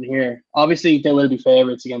doesn't happen here. Obviously, they will be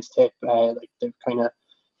favourites against Tip. They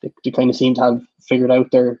kind of seem to have figured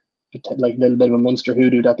out their little bit of a Munster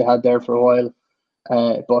hoodoo that they had there for a while.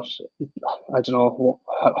 But I don't know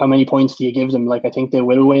how many points do you give them. I think they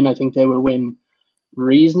will win. I think they will win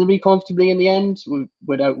reasonably comfortably in the end,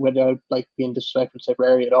 without being disrespectful to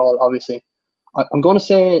Tipperary at all. Obviously, I'm going to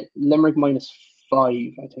say Limerick -5.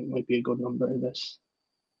 I think might be a good number in this.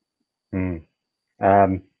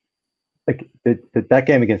 That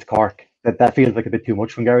game against Cork, that feels like a bit too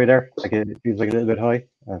much from Gary there. It feels like a little bit high.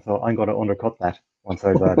 So I'm going to undercut that once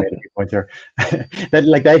I've made a few points here. that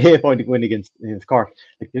 8 point win against Cork,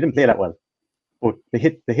 they didn't play that well, but they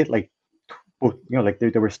hit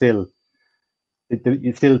they were still.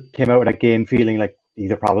 You still came out of that game feeling like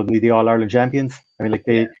these are probably the All Ireland champions. I mean,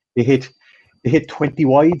 they hit 20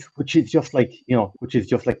 wide, which is just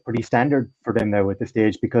pretty standard for them now at this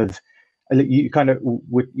stage, because you have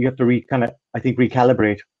to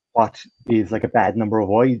recalibrate what is like a bad number of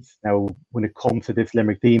wides now when it comes to this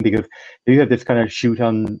Limerick team, because they have this kind of shoot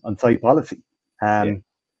on side policy.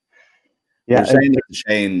 Yeah, saying to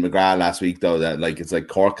Shane McGrath last week though that it's like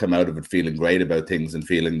Cork come out of it feeling great about things and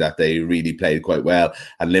feeling that they really played quite well,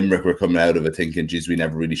 and Limerick were coming out of it thinking, geez, we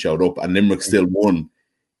never really showed up, and Limerick still won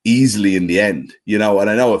easily in the end, and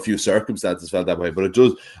I know a few circumstances felt that way, but it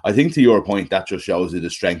does, I think, to your point, that just shows you the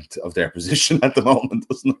strength of their position at the moment,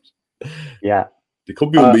 doesn't it? Yeah, they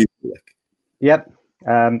could be unbeatable. Yep.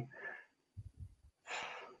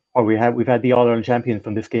 We've had the All Ireland champions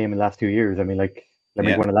from this game in the last 2 years. I mean,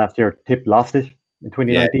 Limerick won it last year. Tip lost it in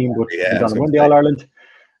 2019, but they won the All Ireland.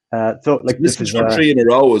 This is 3 in a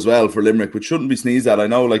row as well for Limerick, which shouldn't be sneezed at. I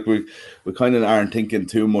know, we kind of aren't thinking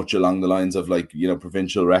too much along the lines of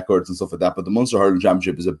provincial records and stuff like that. But the Munster Hurling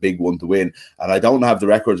Championship is a big one to win, and I don't have the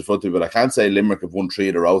records in front of me, but I can't say Limerick have won 3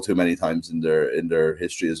 in a row too many times in their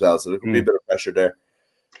history as well. So there could be a bit of pressure there.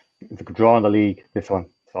 It's a draw in the league, this one.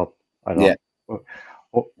 So I don't know.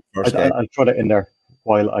 I'll throw that in there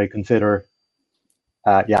while I consider.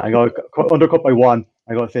 I'm going to undercut by 1.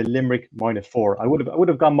 I'm going to say Limerick -4. I would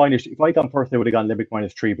have gone minus. If I'd gone first, I would have gone Limerick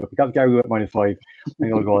 -3. But because Gary went -5, I'm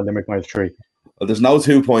going to go on Limerick -3. Well, there's no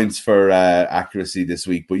 2 points for accuracy this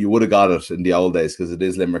week, but you would have got it in the old days because it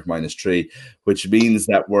is Limerick -3, which means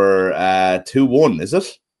that we're 2-1. Is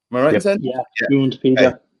it? Am I right in saying? Yeah. 2-1 to Peter.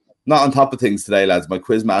 Okay. Not on top of things today, lads. My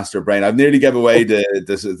quizmaster brain. I've nearly gave away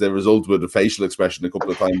the result with the facial expression a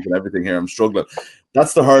couple of times and everything here. I'm struggling.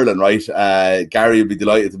 That's the hurling, right? Gary would be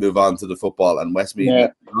delighted to move on to the football and Westmeath.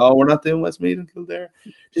 Yeah. No, we're not doing Westmeath and Kildare.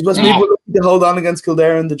 Just Westmeath will look to hold on against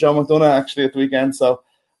Kildare and the John McDonough actually at the weekend. So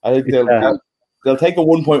I think they'll take a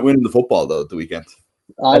 1 point win in the football though at the weekend.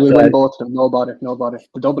 I will win both of them. No bother.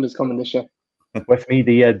 The double is coming this year. Westmeath,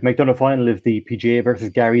 the McDonough final is the PGA versus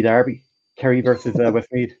Gary derby. Kerry versus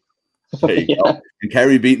Westmeath. There you go. And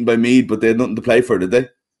Kerry beaten by Meath, but they had nothing to play for, did they?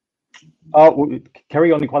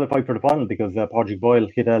 Kerry only qualified for the final because Padraig Boyle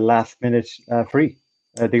hit a last-minute free.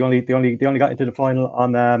 They only got into the final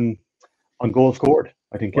on goal scored,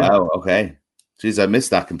 I think. Wow. Okay. Jeez, I missed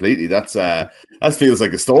that completely. That feels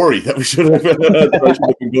like a story that we should have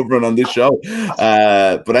been covering on this show.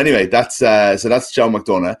 But anyway, that's John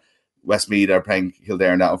McDonough. Westmeath are playing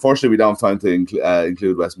Kildare now. Unfortunately, we don't have time to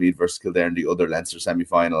include Westmeath versus Kildare in the other Leinster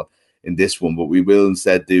semi-final in this one, but we will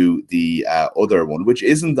instead do the other one, which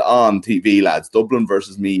isn't on TV, lads. Dublin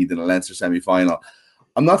versus Meath in a Leinster semi-final.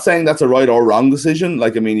 I'm not saying that's a right or wrong decision.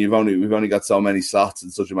 We've only got so many slots in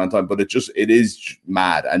such a amount of time, but it is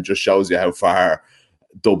mad and just shows you how far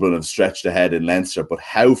Dublin have stretched ahead in Leinster. But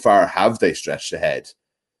how far have they stretched ahead?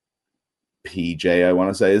 PJ, I want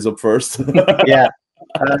to say, is up first. Yeah.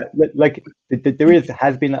 There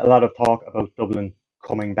has been a lot of talk about Dublin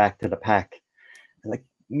coming back to the pack.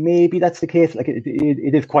 Maybe that's the case.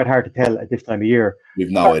 It is quite hard to tell at this time of year.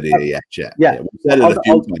 We've no idea yet. Yeah. We've said it a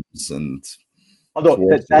few times. And although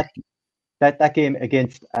that game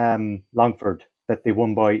against Longford that they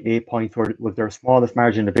won by 8 points was their smallest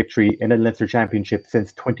margin of victory in a Leinster Championship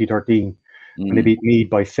since 2013, when they beat Meath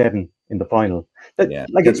by 7 in the final.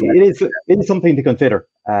 It is something to consider.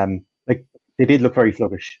 They did look very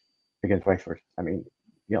sluggish against Wexford. I mean,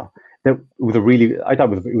 it was a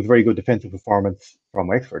very good defensive performance from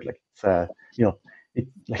Wexford.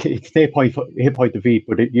 it's an 8 point defeat,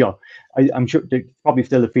 but I'm sure there's probably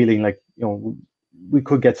still a feeling like we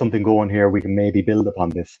could get something going here. We can maybe build upon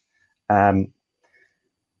this.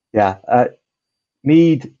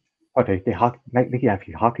 Mead. What they hockeyed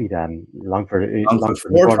Longford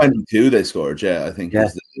 422 they scored. Yeah, I think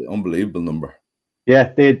is the unbelievable number.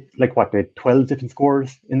 Yeah, they had 12 different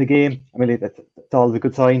scores in the game. I mean, that's always a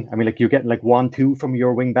good sign. I mean, like you're getting like 1-2 from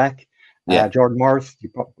your wing back. Yeah. Jordan Morris,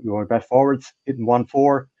 your best forwards hitting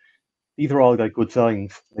 1-4. These are all like good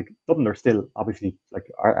signs. Like Dublin are still obviously like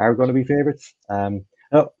are going to be favourites.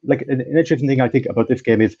 Like an interesting thing I think about this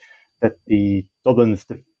game is that the Dublin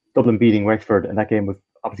beating Wexford, and that game was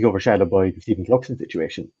obviously overshadowed by the Stephen Cluxton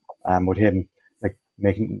situation. With him like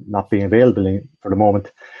not being available for the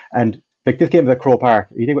moment, and like this game was at Croke Park.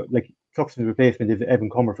 You think like Cluxton's replacement is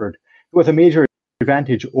Evan Comerford, who has a major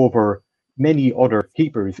advantage over many other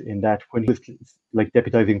keepers in that when he was like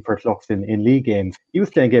deputising for Cluxton in league games, he was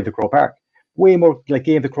playing games at Croke Park, way more like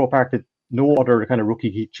games at Croke Park that no other kind of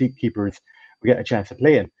rookie keepers would get a chance to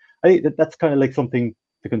play in. I think that's kind of like something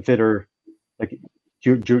to consider, like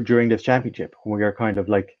during this championship when we are kind of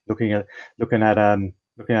like looking at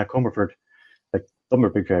Comerford. Like some are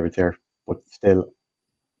big favourites here, but still.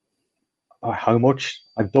 How much?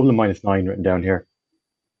 I've Dublin -9 written down here.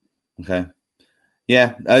 Okay.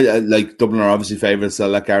 Yeah, I like Dublin are obviously favourites, so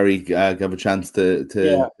I'll let Gary give a chance to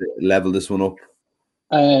level this one up.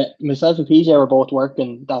 Myself and PJ were both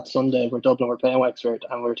working that Sunday where Dublin were playing Wexford,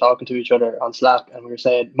 and we were talking to each other on Slack, and we were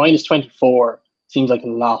saying -24 seems like a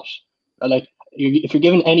lot. Like if you're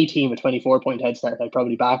giving any team a 24-point head start, I'd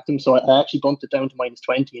probably back them. So I actually bumped it down to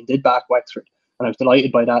 -20 and did back Wexford. And I was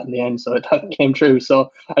delighted by that in the end, so that came true.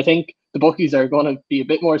 So I think the bookies are going to be a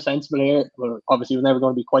bit more sensible here. Well, obviously, we're never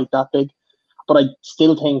going to be quite that big, but I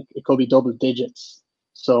still think it could be double digits.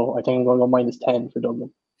 So I think I'm going to go -10 for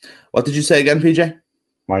Dublin. What did you say again, PJ?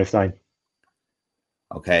 -9.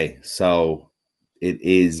 Okay, so it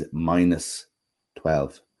is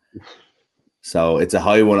 -12. So it's a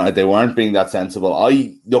high one. They weren't being that sensible.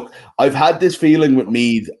 I've had this feeling with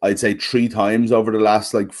Meath, I'd say 3 times over the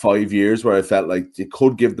last like 5 years where I felt like it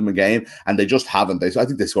could give them a game, and they just haven't. I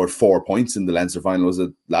think they scored 4 points in the Leinster final. Was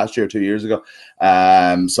it last year, 2 years ago?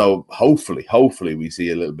 So hopefully we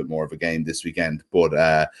see a little bit more of a game this weekend. But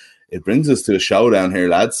it brings us to a showdown here,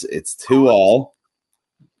 lads. It's 2-2.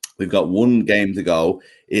 We've got one game to go.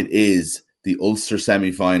 It is the Ulster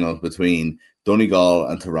semi-final between Donegal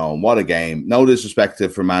and Tyrone. What a game. No disrespect to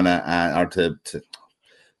Fermanagh or to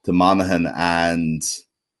Monaghan, and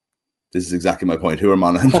this is exactly my point. Who are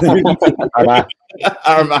Monaghan?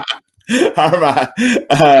 Armagh.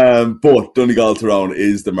 But Donegal Tyrone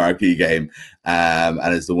is the marquee game,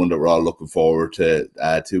 and it's the one that we're all looking forward to.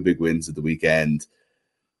 2 big wins at the weekend.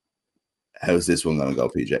 How's this one going to go,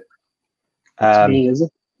 PJ? Me, is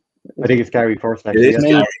it? I think it's Gary first. Actually. It is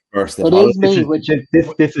Gary first. It is me.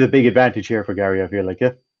 This is a big advantage here for Gary, I feel like.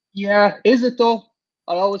 Yeah, is it though?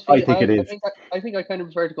 I think it is. I think I kind of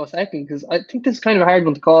prefer to go second because I think this is kind of a hard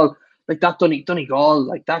one to call. Like that Donegal,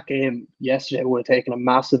 like that game yesterday would have taken a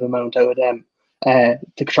massive amount out of them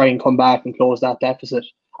to try and come back and close that deficit.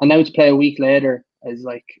 And now to play a week later is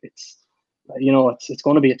like it's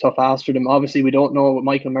going to be a tough ask for them. Obviously, we don't know with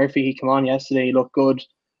Michael Murphy. He came on yesterday, he looked good.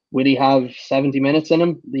 Will he have 70 minutes in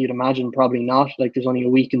him? You'd imagine probably not. Like there's only a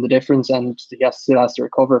week in the difference, and he still has to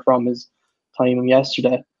recover from his time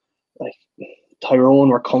yesterday. Like Tyrone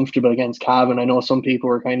were comfortable against Cavan. I know some people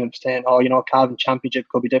were kind of saying, Cavan Championship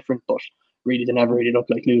could be different, but really they never really looked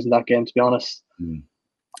like losing that game, to be honest.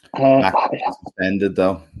 Suspended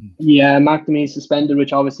though. Yeah, McNamee suspended,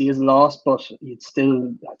 which obviously is a loss, but I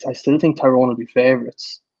still think Tyrone will be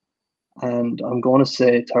favourites. And I'm going to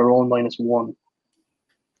say Tyrone -1.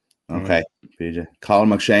 Okay, PJ. Colin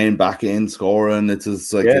McShane back in scoring.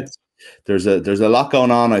 There's a lot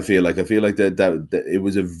going on. I feel like that it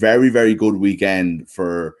was a very, very good weekend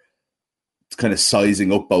for kind of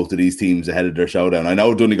sizing up both of these teams ahead of their showdown. I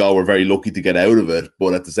know Donegal were very lucky to get out of it,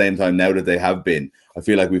 but at the same time, now that they have been, I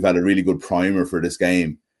feel like we've had a really good primer for this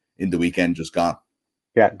game in the weekend just gone.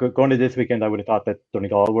 Yeah, going to this weekend, I would have thought that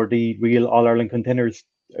Donegal were the real All-Ireland contenders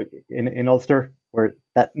in Ulster, where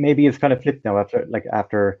that maybe is kind of flipped now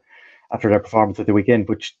after their performance at the weekend,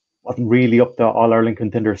 which wasn't really up to All-Ireland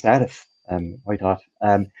contender status, I thought.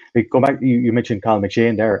 Go back, you mentioned Colin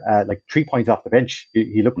McShane there, 3 points off the bench.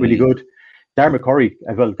 He looked really good. Darren McCurry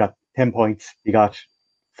as well got 10 points. He got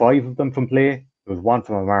 5 of them from play. There was 1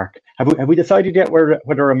 from a mark. Have we decided yet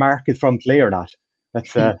whether a mark is from play or not?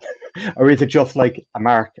 That's or is it just like a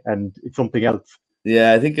mark and it's something else?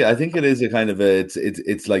 Yeah, I think it is a kind of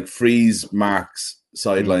it's like freeze, marks,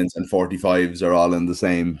 sidelines, and 45s are all in the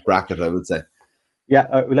same bracket, I would say. Yeah,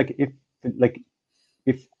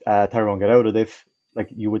 if Tyrone get out of this, like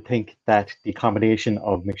you would think that the combination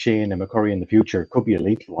of McShane and McCurry in the future could be a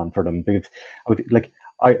lethal one for them, because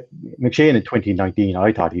McShane in 2019,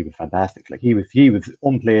 I thought he was fantastic. Like he was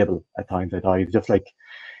unplayable at times. I thought he was just like,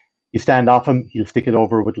 you stand off him, he'll stick it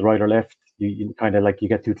over with the right or left. You kind of like, you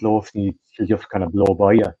get too close and he'll just kind of blow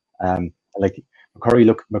by you. Like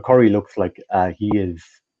McCurry looks like he is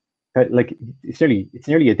like, it's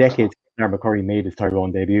nearly a decade since McCurry made his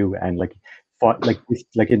Tyrone debut, and like fought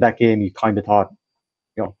like in that game, you kind of thought,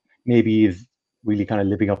 maybe he's really kind of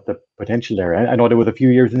living up the potential there. I know there was a few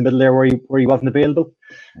years in the middle there where he wasn't available.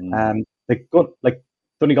 Like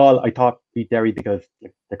Donegal, I thought beat Derry because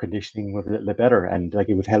like the conditioning was a little bit better, and like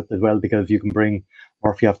it was helped as well because you can bring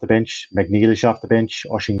Murphy off the bench, McNeilish off the bench,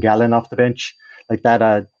 Oisín Gallen off the bench, like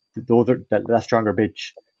that. That stronger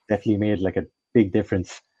bench definitely made like a big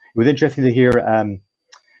difference. It was interesting to hear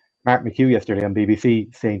Mark McHugh yesterday on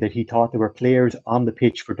BBC saying that he thought there were players on the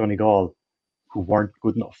pitch for Donegal who weren't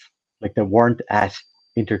good enough, like they weren't at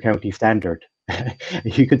inter-county standard.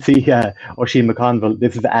 You could see Oisín McConville,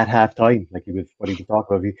 this is at half time, like he was talking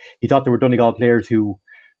about. He thought there were Donegal players who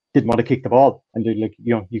didn't want to kick the ball, and they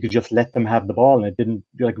you could just let them have the ball, and it didn't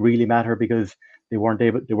like really matter because they weren't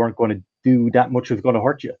going to do that much was going to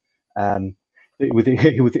hurt you.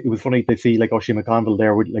 It was funny to see like Oisín McConville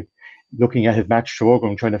there with like looking at his match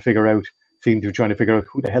program, trying to figure out who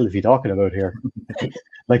the hell is he talking about here,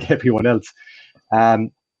 like everyone else.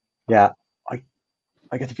 Yeah,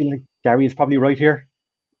 I get the feeling like Gary is probably right here.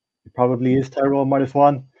 It probably is Tyrone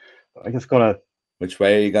 -1. But I just gonna. Which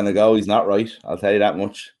way are you gonna go? He's not right. I'll tell you that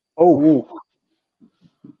much. Oh.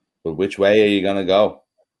 But which way are you gonna go?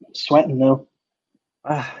 Sweating now.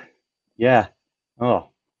 Yeah. Oh,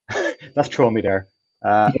 that's throwing me there.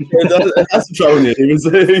 That's throwing you.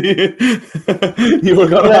 You were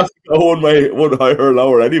gonna have to go one way, one higher or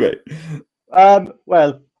lower anyway.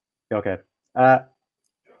 Well, okay.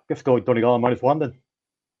 Let's go Donegal -1 then.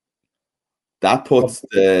 That puts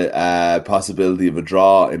the possibility of a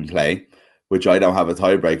draw in play, which I don't have a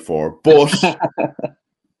tiebreak for. But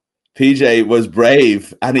PJ was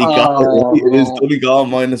brave and he got it. It is Donegal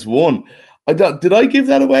 -1. Did I give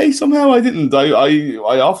that away somehow? I didn't. I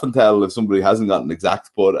often tell if somebody hasn't gotten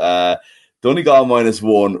exact, but Donegal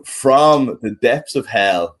 -1 from the depths of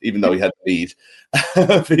hell, even though he had to lead.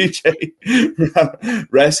 PJ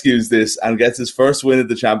rescues this and gets his first win at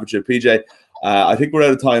the championship. PJ, I think we're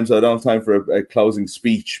out of time, so I don't have time for a closing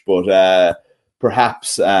speech, but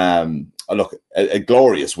perhaps, look, a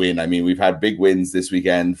glorious win. I mean, we've had big wins this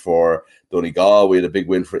weekend for Donegal. We had a big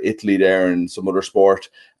win for Italy there and some other sport.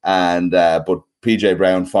 And but PJ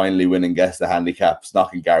Brown finally winning Guess the Handicaps,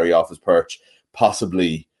 knocking Gary off his perch,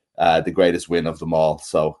 possibly the greatest win of them all.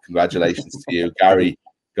 So congratulations to you, Gary.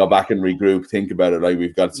 Go back and regroup, think about it. Like,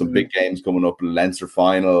 we've got some big games coming up, the Leinster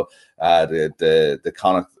final, the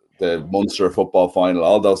Munster football final.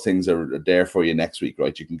 All those things are there for you next week,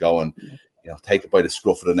 right? You can go and take it by the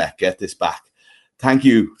scruff of the neck, get this back. Thank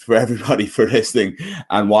you for everybody for listening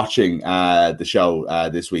and watching the show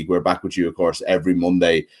this week. We're back with you, of course, every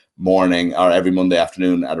Monday morning or every Monday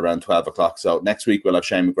afternoon at around 12 o'clock. So next week we'll have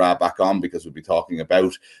Shane McGrath back on because we'll be talking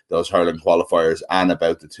about those hurling qualifiers and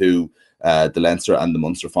about the Leinster and the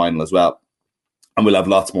Munster final as well. And we'll have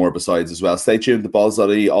lots more besides as well. Stay tuned to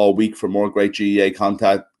Balls.ie all week for more great GEA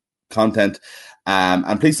content.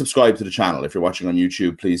 And please subscribe to the channel. If you're watching on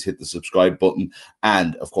YouTube, please hit the subscribe button.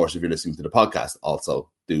 And of course, if you're listening to the podcast,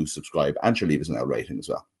 also do subscribe and leave us an out rating as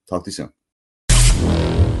well. Talk to you soon.